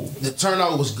the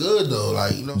turnout was good though.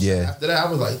 Like, you know what I'm saying? After that I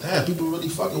was like, damn, people really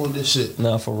fucking with this shit.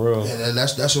 No, for real. And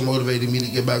that's what motivated me to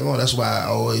get back on. That's why I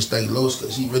always thank Los,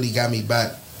 because he really got me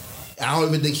back. I don't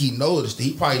even think he noticed it.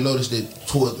 He probably noticed it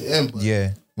towards the end. But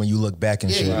when you look back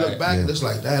and shit. Yeah, you look back and it's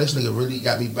like, damn, this nigga really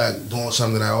got me back doing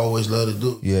something that I always love to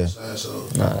do. Yeah. You know so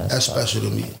that's special to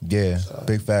me. Yeah,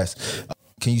 big facts.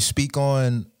 Can you speak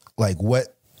on like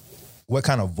what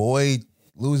kind of void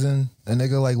losing a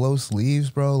nigga like Los leaves,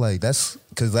 bro? Like that's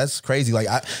crazy. Like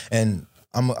I'm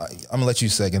gonna let you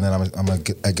second, then I'm gonna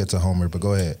get to Homer. But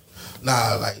go ahead.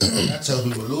 Nah, like I tell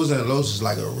people, losing Los is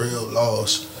like a real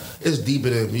loss. It's deeper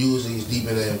than music. It's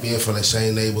deeper than being from the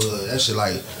same neighborhood. That shit,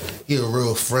 like, he a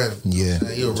real friend. Yeah,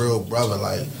 he a real brother.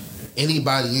 Like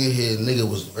anybody in here, nigga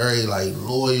was very like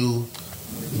loyal.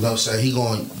 You know what I'm saying? He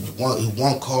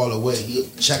one call away. He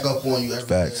check up on you every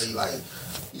day. Like.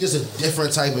 Just a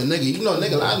different type of nigga. You know, a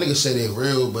lot of niggas say they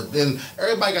real, but then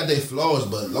everybody got their flaws,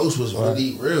 but Los was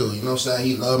really real. You know what I'm saying?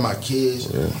 He loved my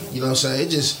kids. Yeah. You know what I'm saying? It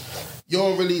just, you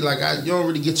don't really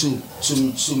get too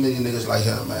many niggas like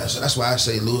him, man. So that's why I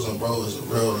say losing bro is a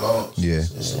real loss. Yeah.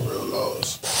 It's a real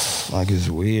loss. Like it's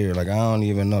weird. Like I don't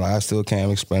even know. Like, I still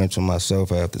can't explain it to myself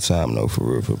half the time, though, for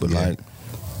real. But like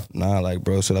Nah, like,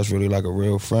 bro, so that's really like a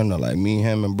real friend. Though. Like, me,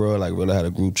 him, and bro, like, really had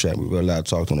a group chat. We really had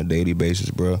talked on a daily basis,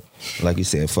 bro. Like you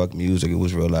said, fuck music. It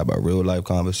was real life about real life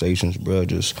conversations, bro.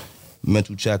 Just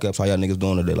mental checkups. How y'all niggas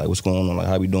doing today? Like, what's going on? Like,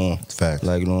 how we doing? Facts.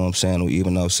 Like, you know what I'm saying?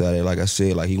 Even outside, like I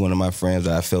said, like, he one of my friends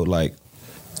that I felt like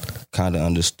kind of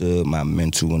understood my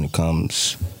mental when it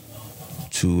comes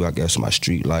to, I guess, my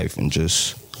street life and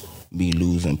just me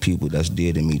losing people that's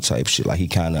dear to me type shit. Like, he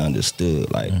kind of understood.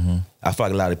 Like, I feel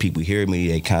like a lot of people hear me,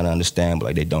 they kind of understand, but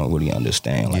like they don't really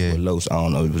understand. Like, with Los, I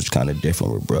don't know, it was kind of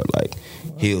different with bro. Like,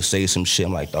 he'll say some shit,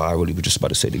 I'm like, I really was just about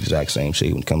to say the exact same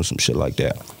shit when it comes to some shit like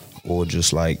that. Or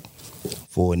just like,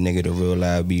 for a nigga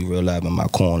to be real live in my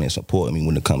corner and support me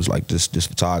when it comes like this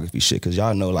photography shit. Cause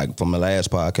y'all know, like, from the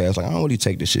last podcast, like, I don't really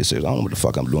take this shit serious. I don't know what the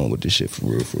fuck I'm doing with this shit for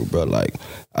real, bro. Like,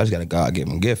 I just got a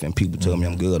God-given gift and people tell me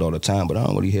I'm good all the time, but I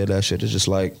don't really hear that shit. It's just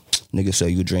like, niggas say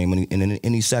you dream in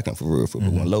any second for real. But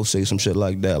when Lo say some shit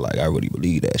like that, like, I really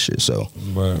believe that shit. So,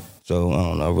 so I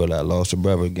don't know, I really lost a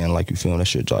brother again. Like, you feel that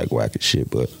shit like whack as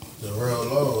shit, but the real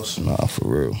loss. Nah, for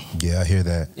real. Yeah, I hear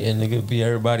that. Yeah, nigga be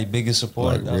everybody biggest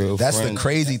supporter. Like, real That's friends. the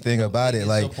crazy thing about it.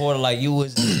 Like, supporter, like you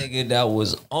was the nigga that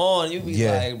was on. You be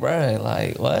like, bruh,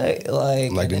 like what?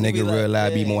 Like the nigga real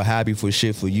life be more happy for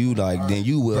shit for you, like, than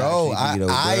you would. bro,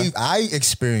 actually be, I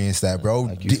experienced that, bro.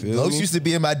 Like, you feel Los me? used to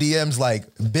be in my DMs, like,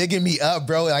 bigging me up,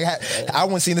 bro. Like, I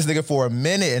wouldn't seen this nigga for a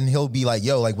minute, and he'll be like,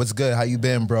 yo, like, what's good? How you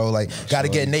been, bro? Like, gotta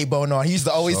get Nate Bone on. He used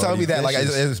to always tell me that. Like,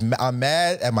 I'm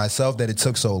mad at myself that it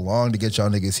took so long to get y'all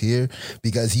niggas here,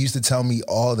 because he used to tell me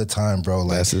all the time, bro.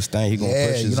 Like, that's his thing. He gonna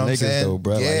push his you know what I'm niggas saying? though,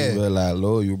 bro. Yeah. Like, he realize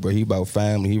loyal, bro. He about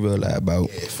family. He realize about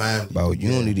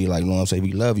unity. Like, you know what I'm saying?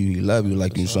 We love you. He love you.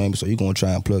 Like, you saying? So he gonna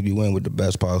try and plug you in with the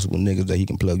best possible niggas that he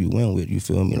can plug you in with. You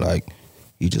feel me? Like,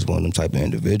 he just one of them type of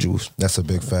individuals. That's a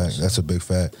big fact. That's a big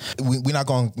fact. We're not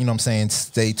going to, you know what I'm saying,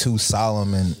 stay too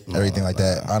solemn and everything like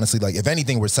that. Honestly, like, if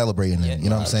anything, we're celebrating it. You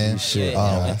know what I'm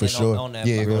saying? For sure.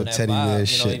 Real teddy bear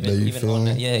shit, though, you feel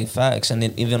me? Yeah, facts. And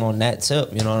then even on that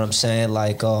tip, you know what I'm saying?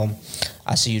 Like,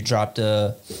 I see you dropped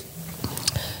a...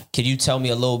 Can you tell me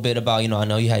a little bit about, you know, I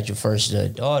know you had your first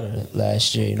daughter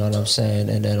last year, you know what I'm saying?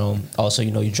 And then also, you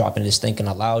know, you're dropping this Thinking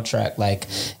Aloud track. Like,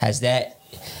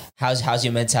 how's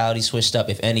your mentality switched up,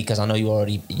 if any? Because I know you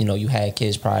already, you know, you had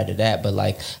kids prior to that, but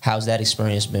like, how's that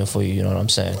experience been for you? You know what I'm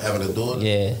saying? Having a daughter?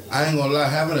 Yeah. I ain't gonna lie,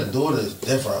 having a daughter is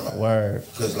different, man. Word.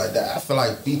 Because like that, I feel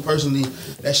like me personally,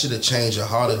 that should have changed your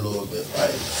heart a little bit.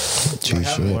 Like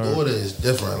having a daughter is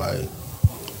different. Like,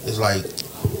 it's like,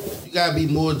 you gotta be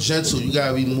more gentle. You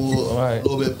gotta be more, a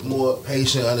little bit more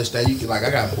patient. Understand? You can, like,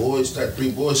 I got boys,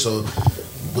 3 boys, so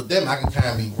with them I can kind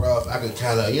of be rough. I can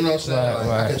kind of, you know what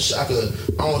I'm saying?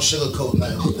 I don't sugarcoat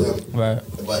nothing with them. Right.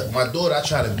 But my daughter, I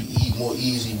try to be more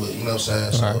easy with. You know what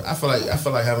I'm saying? So I feel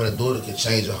like having a daughter can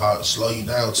change your heart, slow you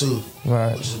down too.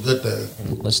 Right. Which is a good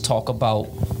thing. Let's talk about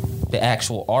the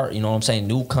actual art. You know what I'm saying?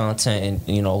 New content,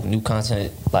 and you know, new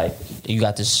content. Like, you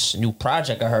got this new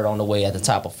project I heard on the way at the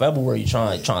top of February. You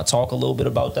trying to talk a little bit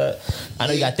about that? I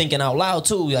know you got Thinking Out Loud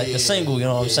too, like the single. You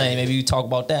know what I'm saying? Maybe you talk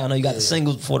about that. I know you got the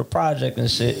singles before the project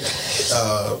and shit.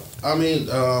 I mean,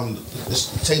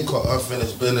 this tape called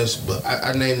Unfinished Business, but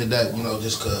I named it that, you know,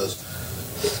 just because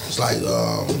it's like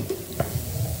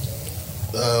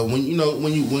when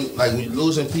you're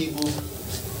losing people,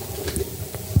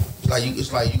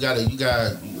 you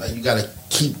gotta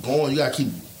keep going. You gotta keep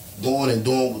going and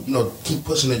doing, you know, keep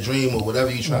pushing the dream or whatever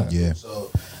you try to do.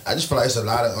 So I just feel like it's a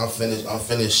lot of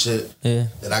unfinished shit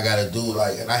that I gotta do.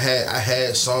 Like, and I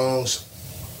had songs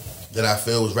that I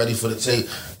feel was ready for the tape,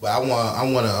 but I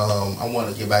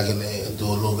want to get back in there and do a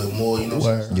little bit more. You know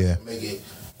what I'm saying? Make it.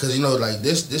 Cause you know, like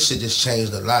this shit just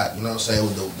changed a lot. You know what I'm saying?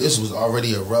 This was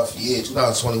already a rough year.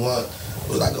 2021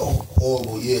 was like a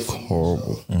horrible year for me.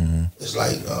 Horrible. So it's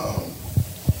like,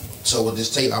 so with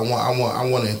this tape, I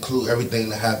want to include everything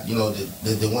that happened. You know,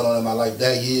 that went on in my life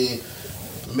that year.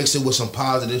 Mix it with some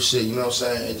positive shit. You know what I'm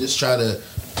saying? And just try to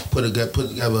put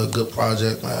together a good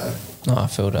project, man. No, I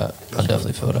feel that. I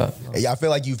definitely feel that. Yeah, I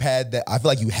feel like you've had that. I feel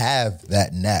like you have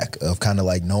that knack of kind of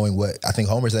like knowing what. I think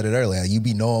Homer said it earlier. Like, you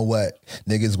be knowing what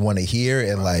niggas want to hear,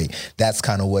 and like that's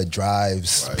kind of what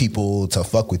drives people to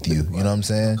fuck with you. You know what I'm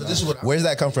saying? Where's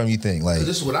that come from? You think like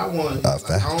this is what I want?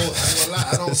 Like, I ain't gonna lie.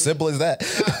 I don't. Simple as that.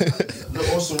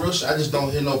 On some real shit, I just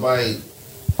don't hear nobody.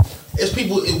 It's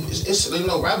people. It's you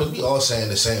know, rappers. We all saying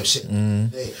the same shit,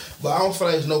 but I don't feel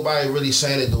like there's nobody really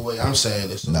saying it the way I'm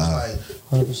saying it. So it's like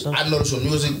 100%. I notice with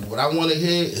music, what I want to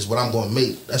hear is what I'm going to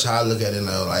make. That's how I look at it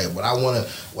now. Like what I want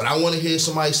to hear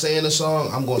somebody say in the song,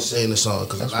 I'm going to say in the song,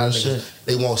 because a lot of niggas,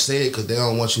 they won't say it because they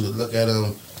don't want you to look at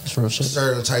them a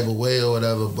certain type of way or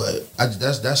whatever. But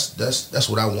that's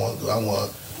what I want to do.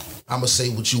 I I'ma say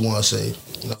what you want to say.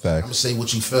 You know, I'ma say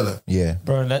what you feeling. Yeah,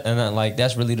 bro. And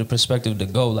that's really the perspective to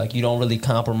go. Like, you don't really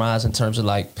compromise in terms of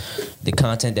like the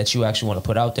content that you actually want to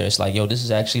put out there. It's like, yo, this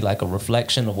is actually like a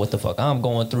reflection of what the fuck I'm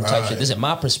going through type shit. This is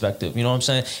my perspective. You know what I'm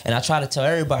saying? And I try to tell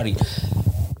everybody,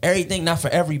 everything not for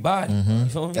everybody. You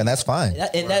feel me? And that's fine.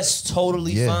 And that's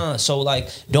totally fine. So like,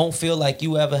 don't feel like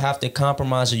you ever have to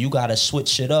compromise or you gotta switch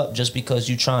shit up just because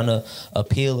you trying to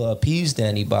appeal or appease to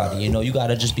anybody. You know, you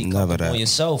gotta just be comfortable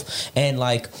yourself. And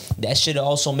like, that shit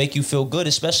also make you feel good,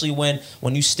 especially when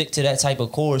you stick to that type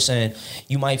of course and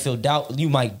you might doubt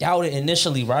it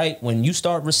initially, right? When you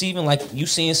start receiving, like, you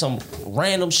seeing some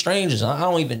random strangers, I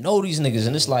don't even know these niggas,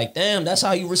 and it's like, damn, that's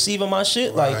how you receiving my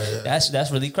shit. Like,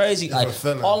 that's really crazy. Like,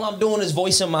 all I'm doing is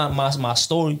voicing my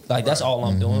story. Like, that's all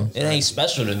I'm doing. It ain't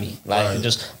special to me. Like, I'm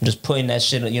just putting that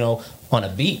shit, you know, on a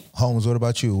beat. Holmes, what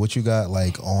about you? What you got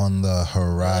like on the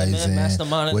horizon?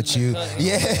 Mastermind. What you?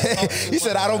 Yeah, he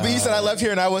said I don't be. He said I left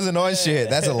here and I wasn't on shit.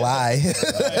 That's a lie.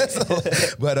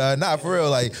 But nah, for real.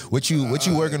 Like, what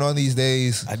you working on these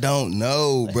days? I don't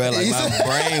know, bro. Like, my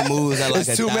brain moves at like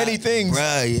it's too many things,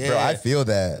 bro. Yeah, bro. I feel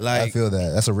that. Like, I feel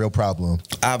that. That's a real problem.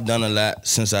 I've done a lot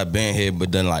since I've been here,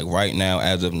 but then like right now,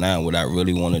 as of now, what I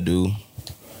really want to do,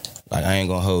 like, I ain't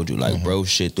gonna hold you. Like, bro,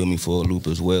 shit threw me for a loop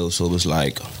as well. So it was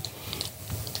like,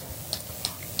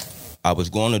 I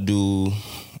was going to do,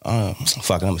 I'm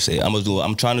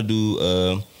trying to do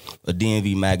a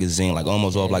DMV magazine, like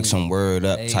almost off like some Word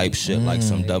Up type shit, like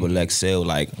some XXL,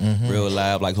 like real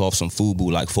live, like off some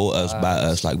FUBU, like for us, by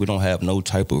us. Like, we don't have no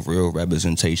type of real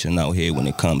representation out here when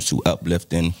it comes to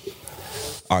uplifting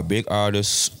our big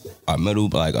artists, our middle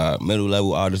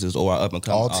level artists, or our up and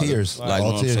coming all tiers. Like,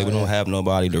 all tiers, we don't have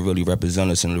nobody to really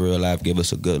represent us in real life, give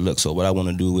us a good look. So what I want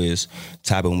to do is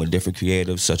tap in with different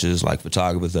creatives, such as like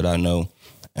photographers that I know,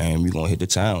 and we're gonna hit the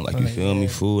town. Like, you feel me,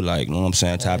 fool? Like, you know what I'm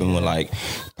saying? Tap in with like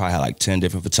probably have like 10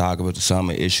 different photographers or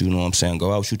something, issue, you know what I'm saying?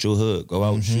 Go out, shoot your hood. Go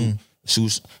out,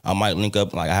 shoot. I might link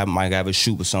up, like, I might have a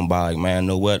shoot with somebody. Like, man,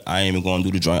 know what? I ain't even gonna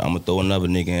do the joint. I'm gonna throw another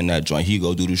nigga in that joint. He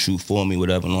go do the shoot for me,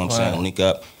 whatever, you know what I'm saying? Link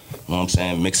up, you know what I'm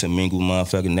saying? Mix and mingle,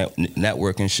 motherfucking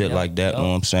network and shit like that, you know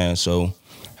what I'm saying? So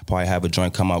I probably have a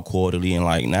joint come out quarterly, and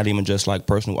like, not even just like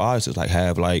personal artists, like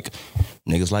have like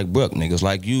niggas like Brooke, niggas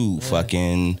like you,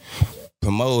 fucking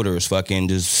promoters, fucking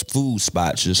just food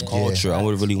spots, just culture. I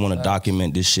would really want to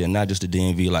document this shit, not just the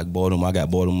DMV, like Baltimore. I got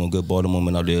Baltimore, good Baltimore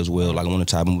men out there as well. Like, I want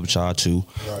to type in with y'all too.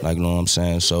 Like, you know what I'm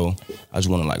saying? So I just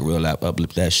want to like real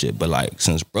uplift that shit. But like,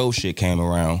 since bro shit came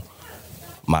around,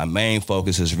 my main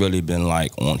focus has really been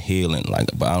like on healing. Like,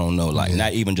 but I don't know, like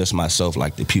not even just myself,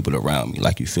 like the people around me.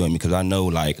 Like, you feel me? Because I know,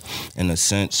 like, in a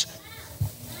sense,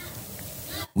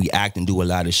 we act and do a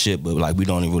lot of shit, but like, we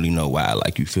don't even really know why.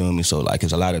 Like, you feel me? So like,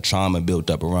 there's a lot of trauma built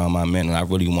up around my men, and I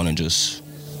really want to just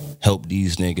help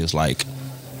these niggas, like,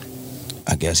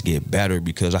 I guess, get better,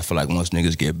 because I feel like once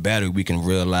niggas get better, we can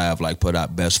real life like put our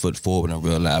best foot forward and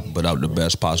real life put out the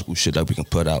best possible shit that we can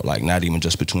put out. Like, not even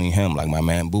just between him, like my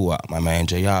man Boo, my man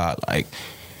JR, like,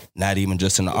 not even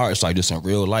just in the arts, like just in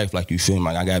real life. Like, you feel me?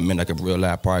 Like, I got men that can real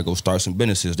life probably go start some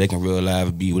businesses. They can real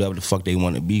life be whatever the fuck they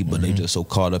want to be, but they just so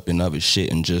caught up in other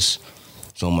shit and just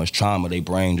so much trauma. They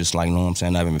brain just like, you know what I'm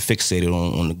saying, not even fixated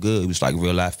on the good. It's like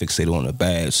real life fixated on the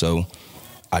bad. So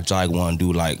I just like want to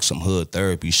do like some hood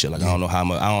therapy shit. Like, I don't know how I'm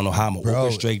gonna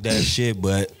orchestrate that shit,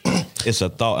 but it's a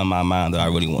thought in my mind that I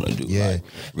really want to do. Yeah. Like,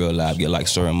 real life get like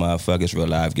certain motherfuckers, real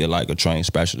life get like a trained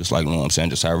specialist. Like, you know what I'm saying,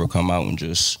 just have her come out and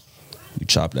just you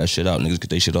chop that shit out. Niggas get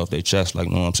their shit off their chest. Like,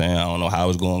 you know what I'm saying? I don't know how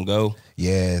it's gonna go.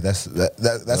 Yeah,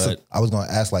 I was gonna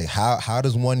ask, like, how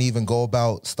does one even go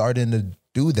about starting to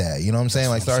do that? You know what I'm saying?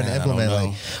 Like, starting to implement.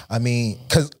 Like, I mean,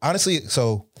 because honestly,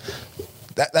 so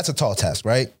that's a tall task,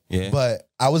 right? Yeah. But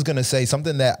I was gonna say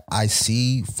something that I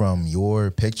see from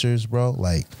your pictures, bro.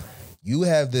 Like, you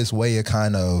have this way of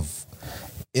kind of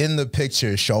in the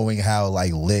picture showing how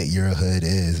like lit your hood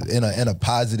is in a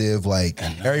positive, like,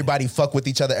 everybody fuck with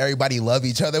each other, everybody love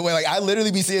each other way. Like, I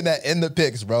literally be seeing that in the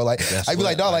pics, bro. Like, I'd be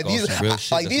like, dog, like these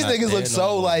niggas look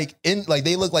so like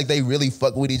they look like they really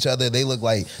fuck with each other. They look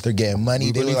like they're getting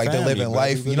money. They look like they're living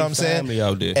life. You know what I'm saying?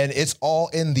 And it's all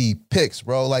in the pics,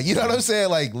 bro. Like, you know what I'm saying?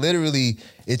 Like, literally,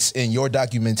 it's in your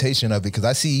documentation of it, because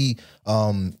I see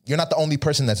you're not the only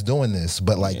person that's doing this,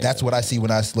 but like that's what I see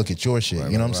when I look at your shit.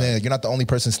 You know what I'm saying? You're not the only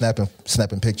person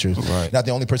snapping pictures. You're not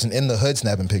the only person in the hood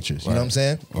snapping pictures. You know what I'm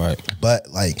saying? Right. But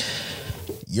like,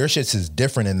 your shit's is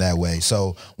different in that way.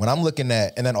 So when I'm looking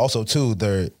at, and then also too,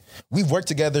 we've worked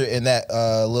together in that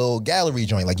little gallery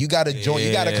joint. Like, you got to join,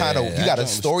 you got to kind of, you got a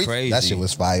story. That shit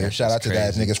was fire. Shout out to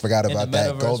that. Niggas forgot about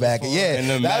that. Go back. In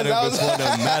the metaverse, before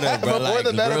the meta, bro. Before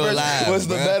the metaverse was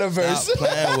the metaverse. Stop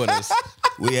playing with us.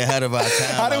 We ahead of our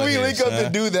time. How did we link up to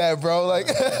do that, bro? Like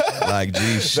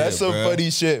G shit. That's some funny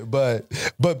shit. But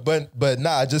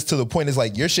nah, just to the point is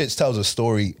like your shit tells a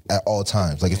story at all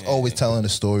times. Like it's always telling a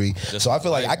story. So I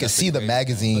feel like I can see the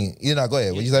magazine. You know, go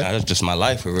ahead. What you say? Nah, that's just my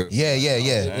life for real. Yeah.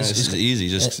 It's just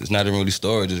easy. It's not even really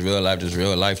story. Just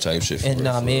real life type shit. And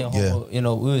me and Homo, you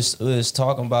know, we was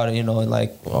talking about it, you know,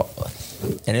 like,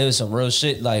 and it was some real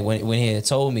shit. Like when he had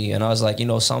told me, and I was like, you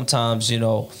know, sometimes, you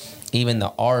know, even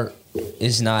the art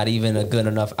is not even a good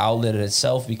enough outlet in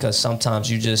itself, because sometimes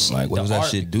you just like, what does that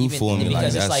shit do for me?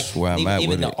 Like that's like, where I'm at even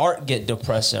with the art get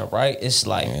depressing, right? It's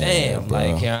like, damn, bro.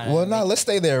 Like, well, no, let's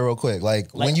stay there real quick.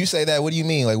 Like when you say that, what do you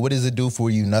mean? Like, what does it do for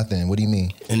you? Nothing. What do you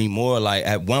mean? Anymore, like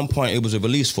at one point it was a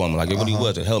release for me. Like it really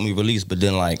was. It helped me release, but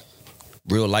then like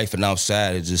real life and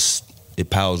outside, it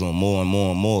piles on more and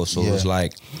more and more. So it's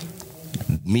like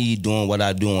me doing what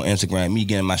I do on Instagram, me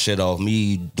getting my shit off,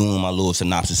 me doing my little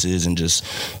synopsises and just,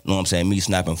 you know what I'm saying, me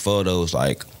snapping photos,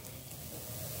 like,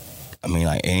 I mean,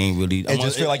 like, it ain't really. I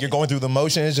just feel like you're going through the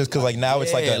motions, just because, like, now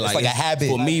it's like a habit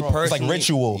for me personally. It's like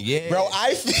ritual, bro.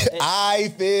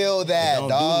 I feel that, don't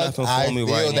dog. Do I for me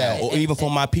feel right that, now. Or even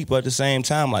for my people at the same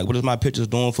time. Like, what is my pictures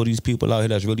doing for these people out here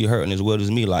that's really hurting as well as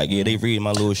me? Like, they read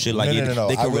my little shit. Like, no.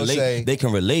 They can relate. They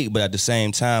can relate, but at the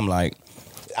same time, like,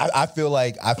 I feel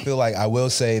like I will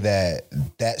say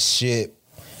that shit.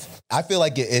 I feel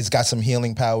like it's got some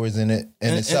healing powers in it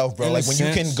in itself, bro. Like when you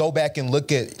can go back and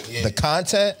look at the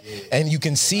content and you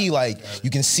can see your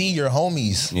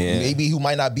homies, maybe who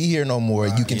might not be here no more.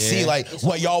 You can see like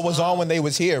what y'all was on when they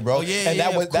was here, bro. And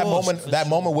that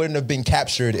moment wouldn't have been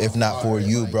captured if not for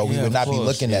you, bro. We would not be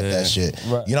looking at that shit.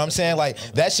 Right. You know what I'm saying? Like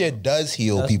that shit does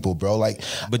heal people, bro. Like,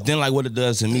 but then like what it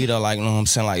does to me though, like, you know what I'm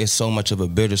saying? Like it's so much of a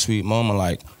bittersweet moment,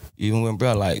 like. Even when,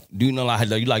 bro, like, do you know like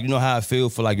you know how I feel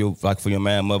for for your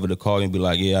man mother to call you and be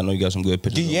like, yeah, I know you got some good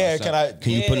pictures. Yeah,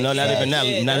 can you put not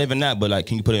even that, but like,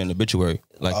 can you put it in the obituary?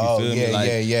 Like, you feel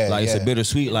me? Like it's a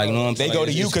bittersweet, like, you know what I'm saying? They go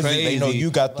to you because they know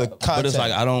you got the content. But it's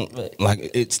like I don't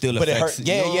like it still affects. But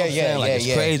it hurt. Like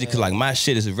it's crazy because like my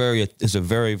shit is a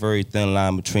very very thin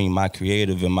line between my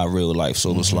creative and my real life.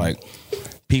 So it's like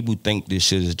people think this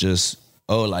shit is just.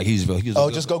 Oh, like he's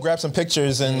just go grab some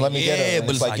pictures and let me get it.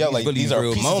 But it's like, yo, like really these are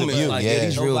real moments. Like,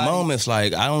 these real moments.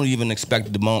 Like I don't even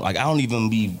expect the moment. Like I don't even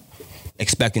be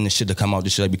expecting this shit to come out.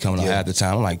 This shit be coming out half the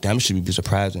time. I'm like, damn, it should be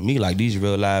surprising me. Like these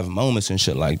real live moments and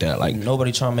shit like that. Like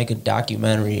nobody trying to make a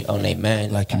documentary on their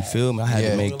man. Like you feel me? I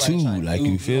had to make two. Like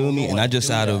you feel me? And I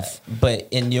just out of. But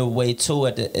in your way too,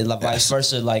 at the vice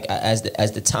versa. Like as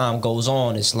the time goes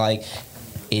on, it's like.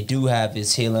 It do have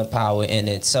its healing power in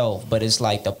itself, but it's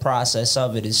like the process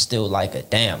of it is still like a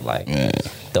damn, like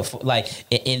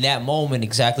in that moment,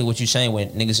 exactly what you're saying when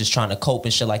niggas is trying to cope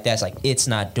and shit like that. It's like it's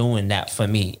not doing that for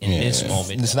me in this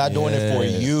moment. It's not doing it for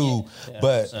you,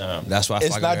 but that's why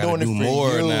it's not doing it for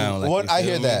more you. now. Like, I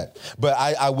hear that, but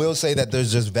I will say that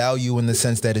there's just value in the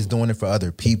sense that it's doing it for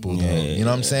other people. You know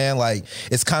what I'm saying? Like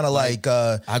it's kind of like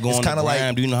I go on the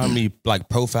gram. Do you know how many like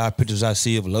profile pictures I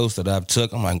see of Los that I've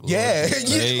took? I'm like,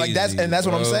 like that's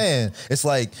what I'm saying. It's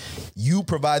like you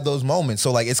provide those moments.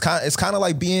 So like it's kind of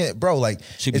like being, bro, like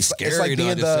should be scary like being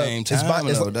at the same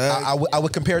time. I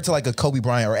would compare it to like a Kobe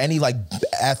Bryant or any like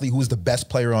athlete who's the best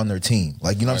player on their team.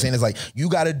 Like you know what I'm saying? It's like you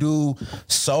got to do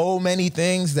so many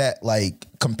things that like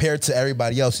compared to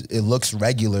everybody else, it looks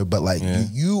regular, but like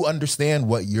you understand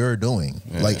what you're doing.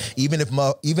 Like even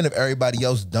if everybody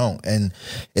else don't, and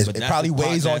it probably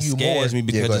weighs on you more. Me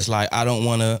because it's like I don't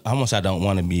want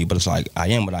to be, but it's like I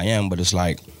am what I am. But it's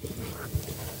like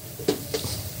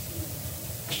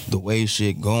the way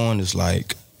shit going is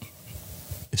like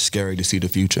it's scary to see the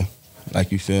future.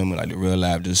 Like you feel me? Like the real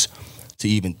life, just to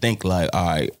even think like, all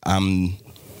right, I'm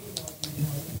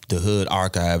the hood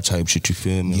archive type shit, you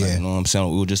feel me? Like, you know what I'm saying?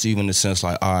 Or just even in the sense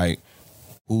like, all right,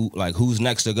 who's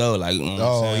next to go? Like, you know what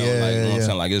I'm saying? Like, you know what I'm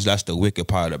saying? Like, that's the wicked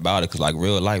part about it, because like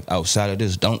real life outside of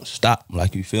this don't stop.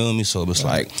 Like, you feel me? So it's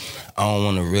like, I don't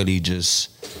want to really just,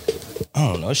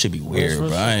 I don't know, it should be weird,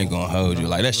 bro. I ain't gonna hold you.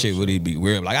 Like, that shit really be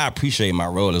weird. Like, I appreciate my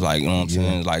role as like, you know what I'm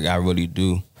saying? Like, I really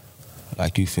do.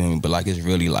 Like, you feel me? But like, it's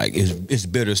really like, it's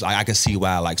bitter. Like, I can see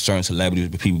why like certain celebrities,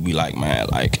 people be like, man,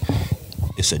 like,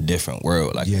 it's a different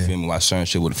world. Like, you feel me? Why certain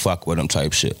shit would fuck with them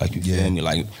type shit. Like, you feel me?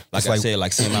 Like I said,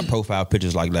 like seeing my profile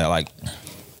pictures like that, like,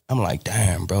 I'm like,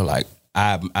 damn, bro, like,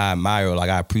 I admire, like,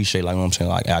 I appreciate, like, you know what I'm saying?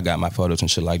 Like, I got my photos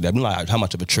and shit like that. I'm like, how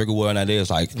much of a trigger word that is.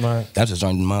 Like, that's just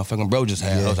something motherfucking bro just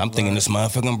had. I'm thinking this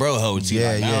motherfucking bro hold.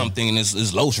 Now I'm thinking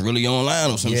this Los really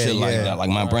online or some shit like that. Like,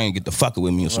 my brain get the fucking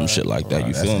with me or some shit like that.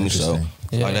 You feel me? So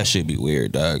Yeah. Like that shit be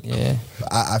weird, dog. Yeah.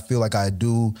 I feel like I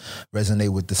do resonate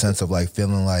with the sense of like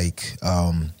feeling like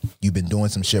you've been doing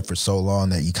some shit for so long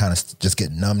that you kind of just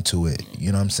get numb to it.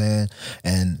 You know what I'm saying?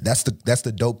 And that's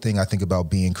the dope thing I think about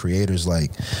being creators.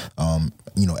 Like,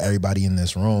 you know, everybody in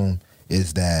this room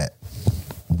is that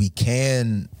we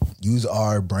can use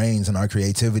our brains and our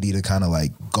creativity to kind of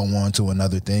like go on to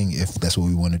another thing if that's what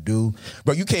we want to do.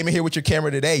 Bro, you came in here with your camera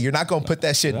today. You're not gonna put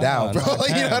that shit down, bro.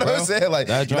 You know what I'm saying? Like,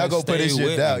 you're not gonna put this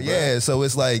shit down. Yeah. So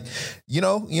it's like, you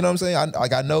know what I'm saying?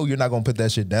 I know you're not gonna put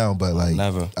that shit down, but like,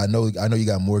 never. I know you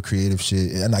got more creative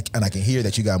shit, and I can hear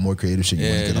that you got more creative shit you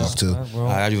want to get off too.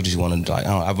 I just want to like,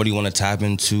 I really want to tap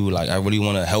into, like, I really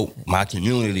want to help my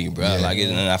community, bro. Yeah. Like,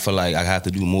 and I feel like I have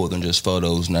to do more than just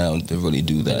photos now to really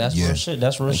do that. And that's real shit.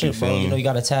 That's real shit, bro. You know, you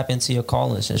got to tap into your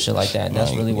callings and shit like that. And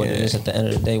that's really what it is at the end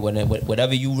of the day.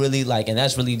 Whatever you really like, and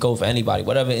that's really go for anybody.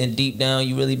 Whatever in deep down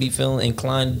you really be feeling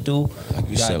inclined to do, Like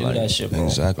you gotta said, do like, that shit, bro.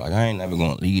 Exactly. Like, I ain't never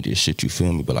gonna lead this shit, you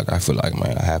feel me? But like, I feel like,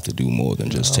 man, I have to do more than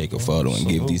just take a photo and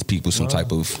give these people some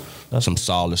type of some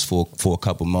solace for a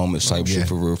couple moments type shit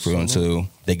for real until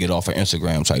they get off of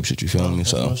Instagram type shit, you feel me?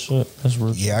 So that's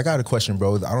real. Yeah, I got a question,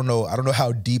 bro. I don't know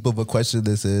how deep of a question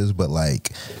this is, but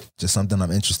like just something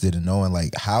I'm interested in knowing.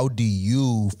 Like, how do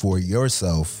you for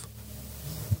yourself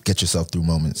get yourself through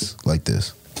moments like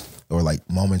this? Or like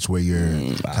moments where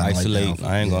you're I isolate. Like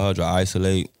I ain't gonna hold you. I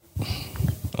isolate.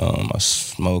 I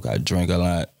smoke. I drink a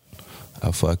lot.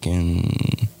 I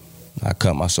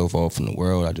cut myself off from the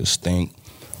world. I just think.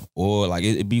 Or like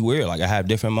it'd be weird. Like I have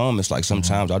different moments. Like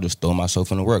sometimes I'll just throw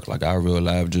myself into work. Like I real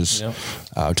life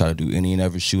I'll try to do any and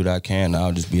every shoot I can.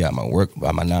 I'll just be at my work,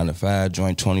 by my 9 to 5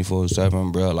 joint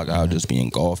 24/7, bro. Like I'll just be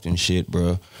engulfed in shit,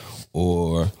 bro.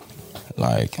 Or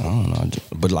like I don't know,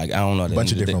 but like I don't know. A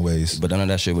bunch of different ways. But none of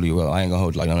that shit really well. I ain't gonna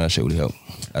hold you. Like none of that shit really help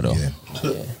at all.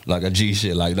 Like a G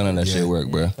shit. Like none of that shit work,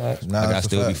 bro. Like I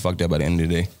still be fucked up by the end of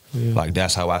the day. Like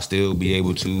that's how I still be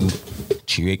able to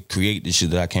create the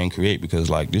shit that I can't create, because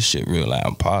like this shit real, like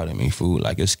I'm part of me, fool.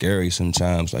 Like it's scary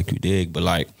sometimes, like you dig, but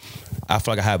like I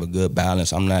feel like I have a good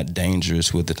balance. I'm not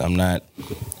dangerous with it. I'm not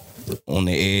on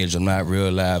the edge. I'm not real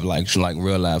life, like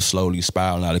real life slowly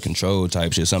spiraling out of control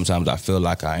type shit. Sometimes I feel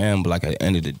like I am, but like at the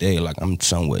end of the day, like I'm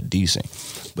somewhat decent.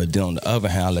 But then on the other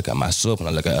hand, I look at myself and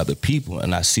I look at other people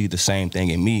and I see the same thing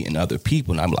in me and other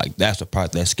people, and I'm like, that's the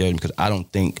part that scares me, because I don't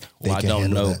think, I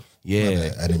don't know. That.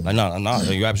 Yeah, like, no,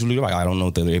 you're absolutely right. I don't know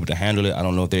if they're able to handle it. I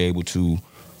don't know if they're able to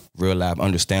real life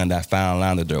understand that fine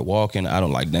line that they're walking. I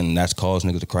don't like, then that's caused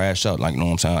niggas to crash out. Like, you know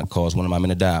what I'm saying? Like, cause one of my men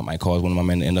to die. Might cause one of my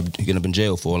men to end up getting up in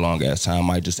jail for a long ass time.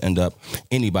 Might just end up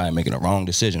anybody making a wrong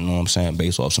decision, you know what I'm saying,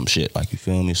 based off some shit. Like, you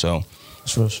feel me? So,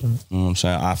 sure. You know what I'm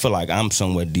saying? I feel like I'm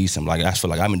somewhat decent. Like, I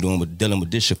feel like I've been dealing with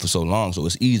this shit for so long, so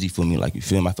it's easy for me. Like, you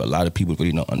feel me? I feel a lot of people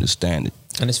really don't understand it.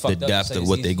 And it's the depth of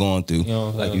what they're going through. You know,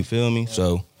 like, you feel me? Yeah.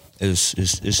 So,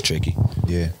 it's tricky.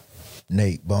 Yeah.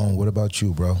 Nate, Bone, what about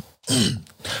you, bro?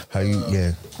 How you?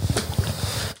 Yeah.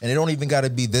 And it don't even got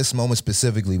to be this moment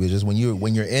specifically, but just when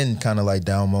you're in kind of like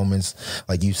down moments,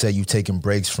 like you said, you've taken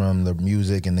breaks from the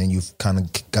music and then you've kind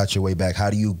of got your way back.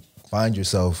 How do you find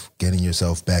yourself getting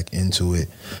yourself back into it?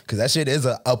 Because that shit is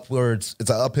it's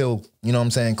an uphill, you know what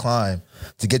I'm saying, climb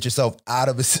to get yourself out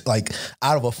of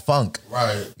a funk.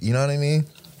 Right. You know what I mean?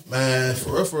 Man,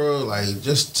 for real, like,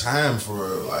 just time for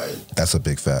real, like. That's a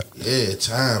big fact. Yeah,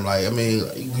 time. Like, I mean,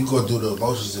 you go through the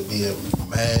emotions of being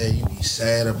mad, you be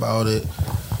sad about it,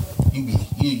 you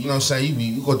know what I'm saying,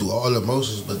 you go through all the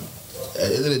emotions, but at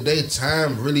the end of the day,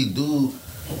 time really do.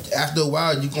 After a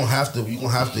while, you're gonna have to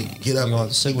get up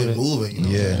and keep it moving. You know?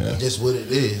 Yeah, just what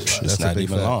it is. Like, it's not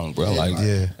even long, bro. Like,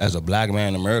 as a black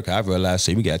man in America, I've realized,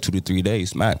 we got 2 to 3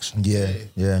 days max. Yeah.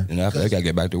 And after that, gotta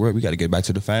get back to work. We gotta get back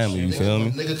to the family. You feel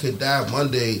me? Nigga could die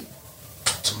Monday.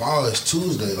 Tomorrow is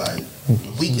Tuesday. Like,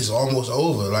 the week is almost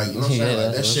over. Like, you know what I'm saying?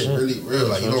 Like, that shit really real.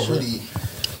 Like, you don't really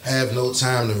have no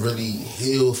time to really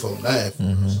heal from that.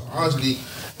 So honestly,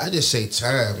 I just say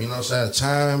time. You know what I'm saying?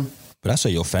 Time. But I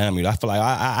say your family. I feel like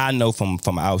I know from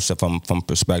outside, from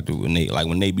perspective with Nate. Like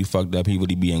when Nate be fucked up, he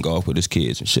really be engulfed with his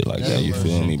kids and shit like that. You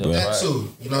feel me, bro? That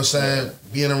too. You know what I'm saying?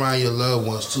 Being around your loved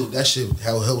ones too. That shit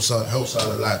helps out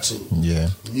a lot too. Yeah.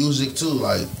 Music too.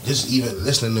 Like just even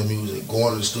listening to music,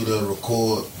 going to the studio to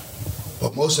record.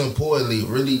 But most importantly,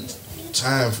 really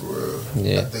time for real.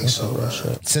 Yeah, I think so.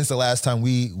 Right? Since the last time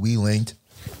we linked,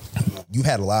 you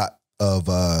had a lot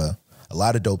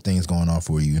of dope things going on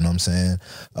for you. You know what I'm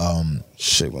saying?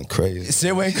 Shit went crazy.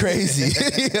 You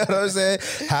know what I'm saying?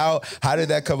 How did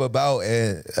that come about?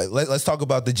 And let's talk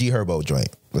about the G Herbo joint.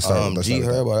 Let's start G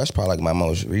Herbo. That's probably like my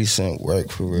most recent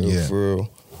work for real. Yeah. For real.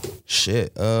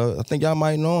 Shit. I think y'all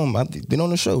might know him. I've been on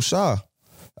the show, Shaw.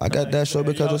 I got that show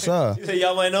because of Saw.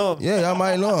 Y'all might know him. Yeah, y'all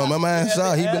might know him. My man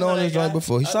Saw, he been on this joint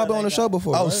before. He stopped on the show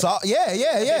before. Oh, right? Saw. Yeah.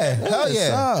 Hell yeah.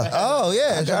 Saw. Oh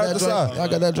yeah. I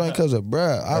got that joint because of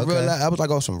bruh. I realized I was like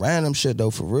on some random shit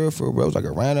though, for real, bro. It was like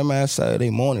a random ass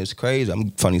Saturday morning. It's crazy. I'm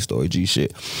funny story G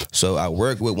shit. So I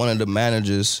worked with one of the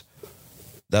managers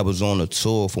that was on the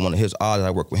tour for one of his artists. I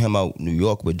worked with him out in New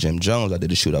York with Jim Jones. I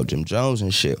did a shoot out Jim Jones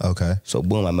and shit. Okay. So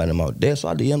boom, I met him out there. So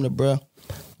I DM'd the bruh.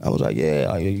 I was like, yeah,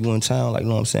 like, you in town? Like, you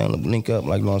know what I'm saying? Link up,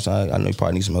 like, you know what I'm saying? I know you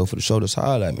probably need some help for the show. Just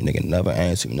holler at me. Nigga never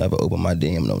answer me, never open my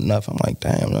DM, no nothing. I'm like,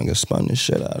 damn, I'm gonna spun this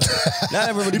shit out of it. Not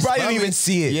everybody. You probably didn't even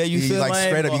see it. Yeah, you feel like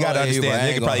straight up. You gotta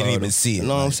understand. Nigga probably didn't even see it. You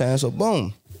know what I'm saying? So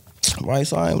boom, right?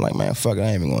 So I'm like, man, fuck it. I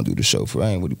ain't even gonna do the show for. I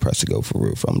ain't really pressed to go for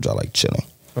real. I'm just like chilling.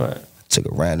 Right. Took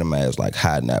a random ass like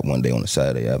hot nap one day on a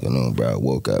Saturday afternoon, bro. I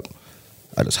woke up.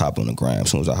 I just hop on the gram.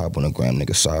 As soon as I hop on the gram,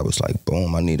 nigga saw it was like,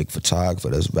 boom, I need a photographer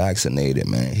that's vaccinated,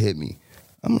 man. Hit me.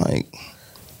 I'm like,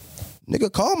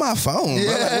 nigga, call my phone, bro.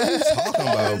 Like, what are you talking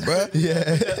about, bro?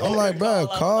 Yeah. I'm like, bro,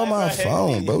 call my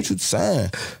phone, bro. What you saying?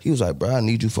 He was like, bro, I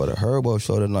need you for the Herbo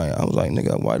show tonight. I was like,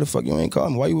 nigga, why the fuck you ain't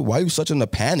calling me? Why you such in a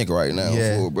panic right now,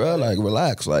 fool, bro? Like,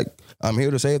 relax. Like, I'm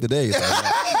here to save the day.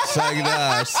 It's like,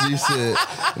 nah, she said,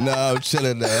 nah, I'm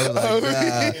chilling there.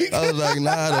 I was like,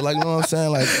 nah. Like, you know what I'm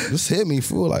saying? Like, just hit me,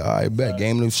 fool. Like, all right, bet.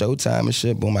 Game new showtime and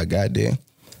shit. Boom, I got there.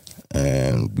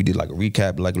 And we did like a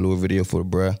recap, like a little video for the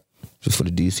bruh, just for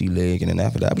the DC League. And then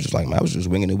after that, I was just like, man, I was just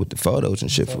winging it with the photos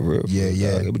and shit for real.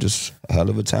 Yeah. Like, it was just a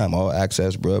hell of a time. All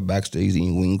access, bruh, backstage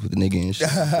eating wings with the nigga and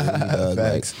shit.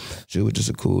 Like, shit was just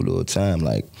a cool little time.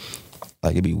 Like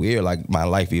it'd be weird. Like my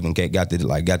life even got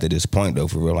to this point though,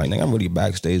 for real. Like, nigga, I'm really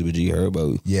backstage with G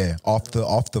Herbo. Yeah, off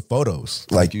the photos.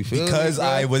 Like you feel because me,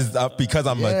 I was because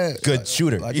I'm a good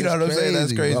shooter. Like, you know what I'm saying?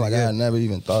 That's crazy. Bro. Like I never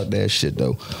even thought that shit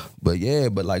though. But yeah,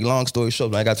 like long story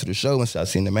short, when I got to the show and I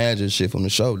seen the manager and shit from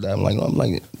the show, I'm like,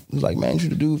 he's like, man, you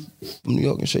the dude from New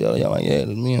York and shit. Yeah, like, yeah, it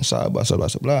was me and Side blah, blah,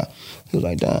 blah. He was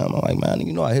like, damn. I'm like, man,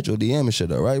 you know I hit your DM and shit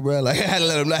though, right, bro? Like I had to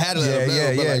let him know. Like,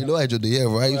 you know I hit your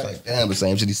DM, right? He was like, damn, the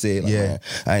same shit he said. Like, man,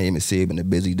 I ain't even see it in a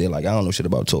busy day. Like I don't know shit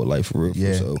about tour life for real.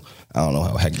 Yeah. So I don't know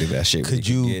how hectic that shit. Could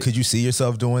you see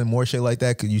yourself doing more shit like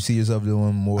that? Could you see yourself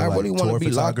doing more? I really want to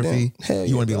be photography.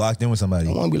 You want to be locked in with somebody?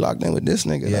 I want to be locked in with this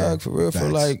nigga, dog. For real. For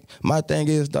like my thing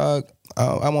is, dog.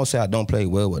 I won't say I don't play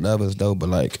well with others though, but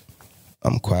like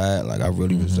I'm quiet. Like I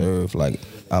really reserve. Like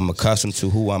I'm accustomed to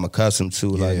who I'm accustomed to.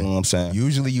 Like, you know what I'm saying?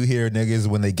 Usually you hear niggas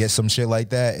when they get some shit like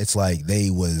that, it's like they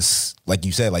was, like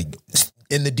you said, like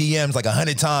in the DMs like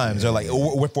 100 times, or like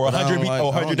for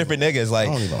 100 different niggas. Like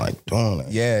I don't even like doing that.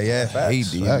 Yeah.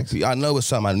 Facts. I know it's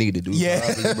something I need to do. Yeah,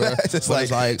 bro. it's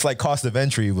like cost of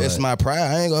entry. But it's my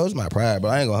pride. It's my pride, but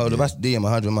I ain't gonna hold it. If I DM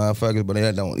 100 motherfuckers, but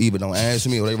they don't answer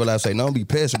me, or they realize say, don't be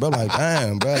pissed, bro. I'm like,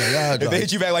 damn, bro. Like, if they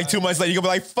hit you back like 2 months later, you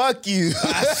gonna be like, fuck you.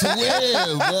 I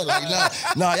swear, bro. Like,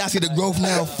 nah, y'all see the growth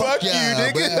now. Fuck y'all, you,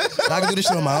 nigga. Bro. I can do this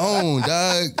shit on my own,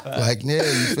 dog. Like, yeah,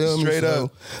 you feel me? Straight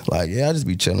up. Like, yeah, I just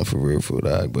be chilling for real,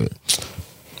 dog. But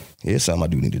yeah, it's something I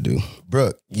do need to do.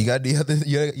 Brooke, you got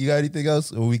anything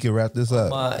else, or we can wrap this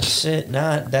up? Shit,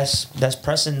 nah, that's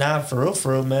pressing nine for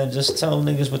real, man. Just tell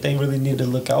niggas what they really need to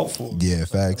look out for. Yeah,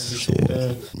 facts. Shit.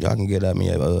 Y'all can get at me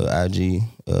at IG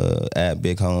at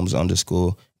BigHomes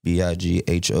 _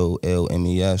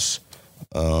 BIGHOLMES.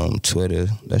 Twitter,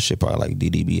 that shit probably like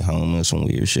DDB Home or some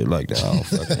weird shit like that. I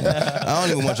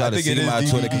don't even want y'all to see my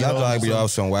Twitter because I like be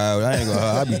off some wild.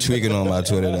 I be tweaking on my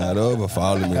Twitter now. Don't ever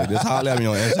follow me. Just holler at me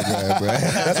on Instagram, bro.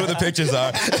 That's where the pictures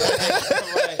are.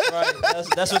 Right.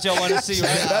 That's what y'all want to see,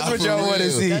 right? That's what y'all want to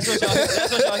see. That's what y'all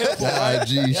here for, right?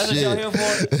 IG that's shit. What y'all here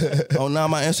for. Oh, now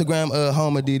my Instagram,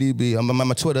 Homer DDB.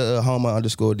 My Twitter, Homer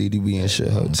 _ DDB and shit.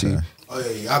 Okay. Oh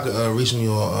yeah, y'all can reach me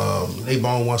on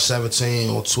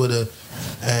Nabone117 on Twitter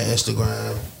and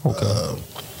Instagram. Okay.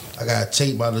 I got a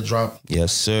tape about to drop.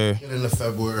 Yes, sir. Beginning of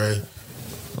February.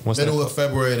 Middle of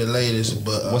February the latest.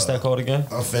 But what's that called again?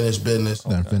 Unfinished Business.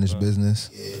 Unfinished Business.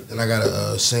 Yeah. Then I got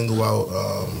a single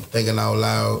out, Thinking Out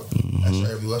Loud.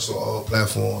 That's everywhere. That's on all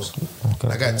platforms. Okay.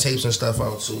 I got tapes and stuff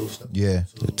out too. Yeah.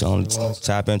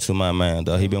 Tap into my man,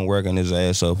 though. He been working his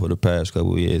ass off for the past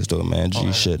couple of years, though, man.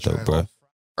 G shit, though, bro.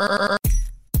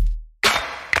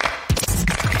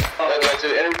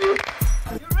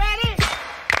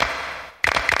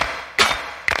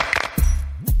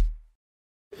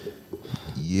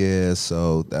 Yeah,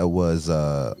 so that was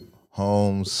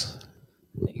Holmes,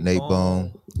 Nate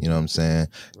Bone, you know what I'm saying?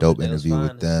 Dope interview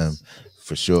with them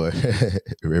for sure.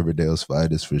 Riverdale's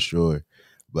finest for sure.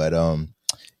 But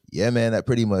yeah, man, that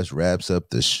pretty much wraps up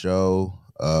the show.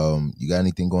 You got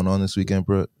anything going on this weekend,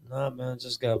 bro? Nah, man,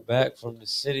 just got back from the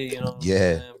city, you know.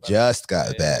 Yeah, just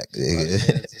got back.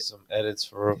 Some edits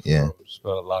for Yeah. just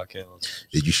gotta lock in.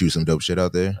 Did you shoot some dope shit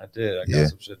out there? I did. I got Yeah.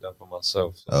 some shit done for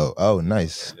myself. So, Oh,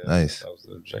 nice, yeah, nice, that was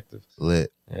the objective.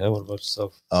 lit. Yeah, what about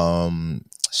yourself?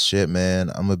 Shit, man,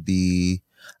 I'm gonna be.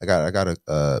 I got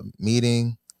a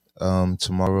meeting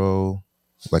tomorrow,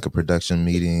 like a production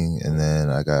meeting, and then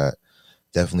I got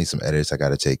definitely some edits I got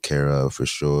to take care of for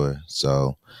sure.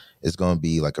 So it's gonna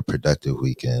be like a productive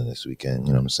weekend this weekend.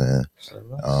 You know what I'm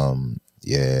saying?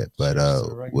 Yeah, but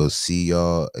we'll see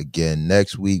y'all again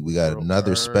next week. We got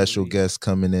another special guest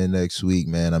coming in next week,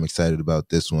 man. I'm excited about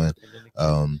this one.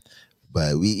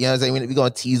 But we, you know what I'm saying? We're gonna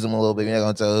tease them a little bit. We're not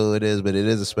gonna tell who it is, but it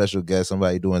is a special guest,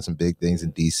 somebody doing some big things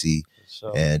in DC.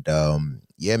 Sure. And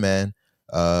yeah, man.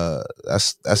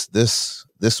 That's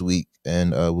this week.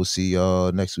 And we'll see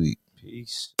y'all next week.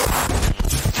 Peace.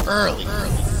 Early.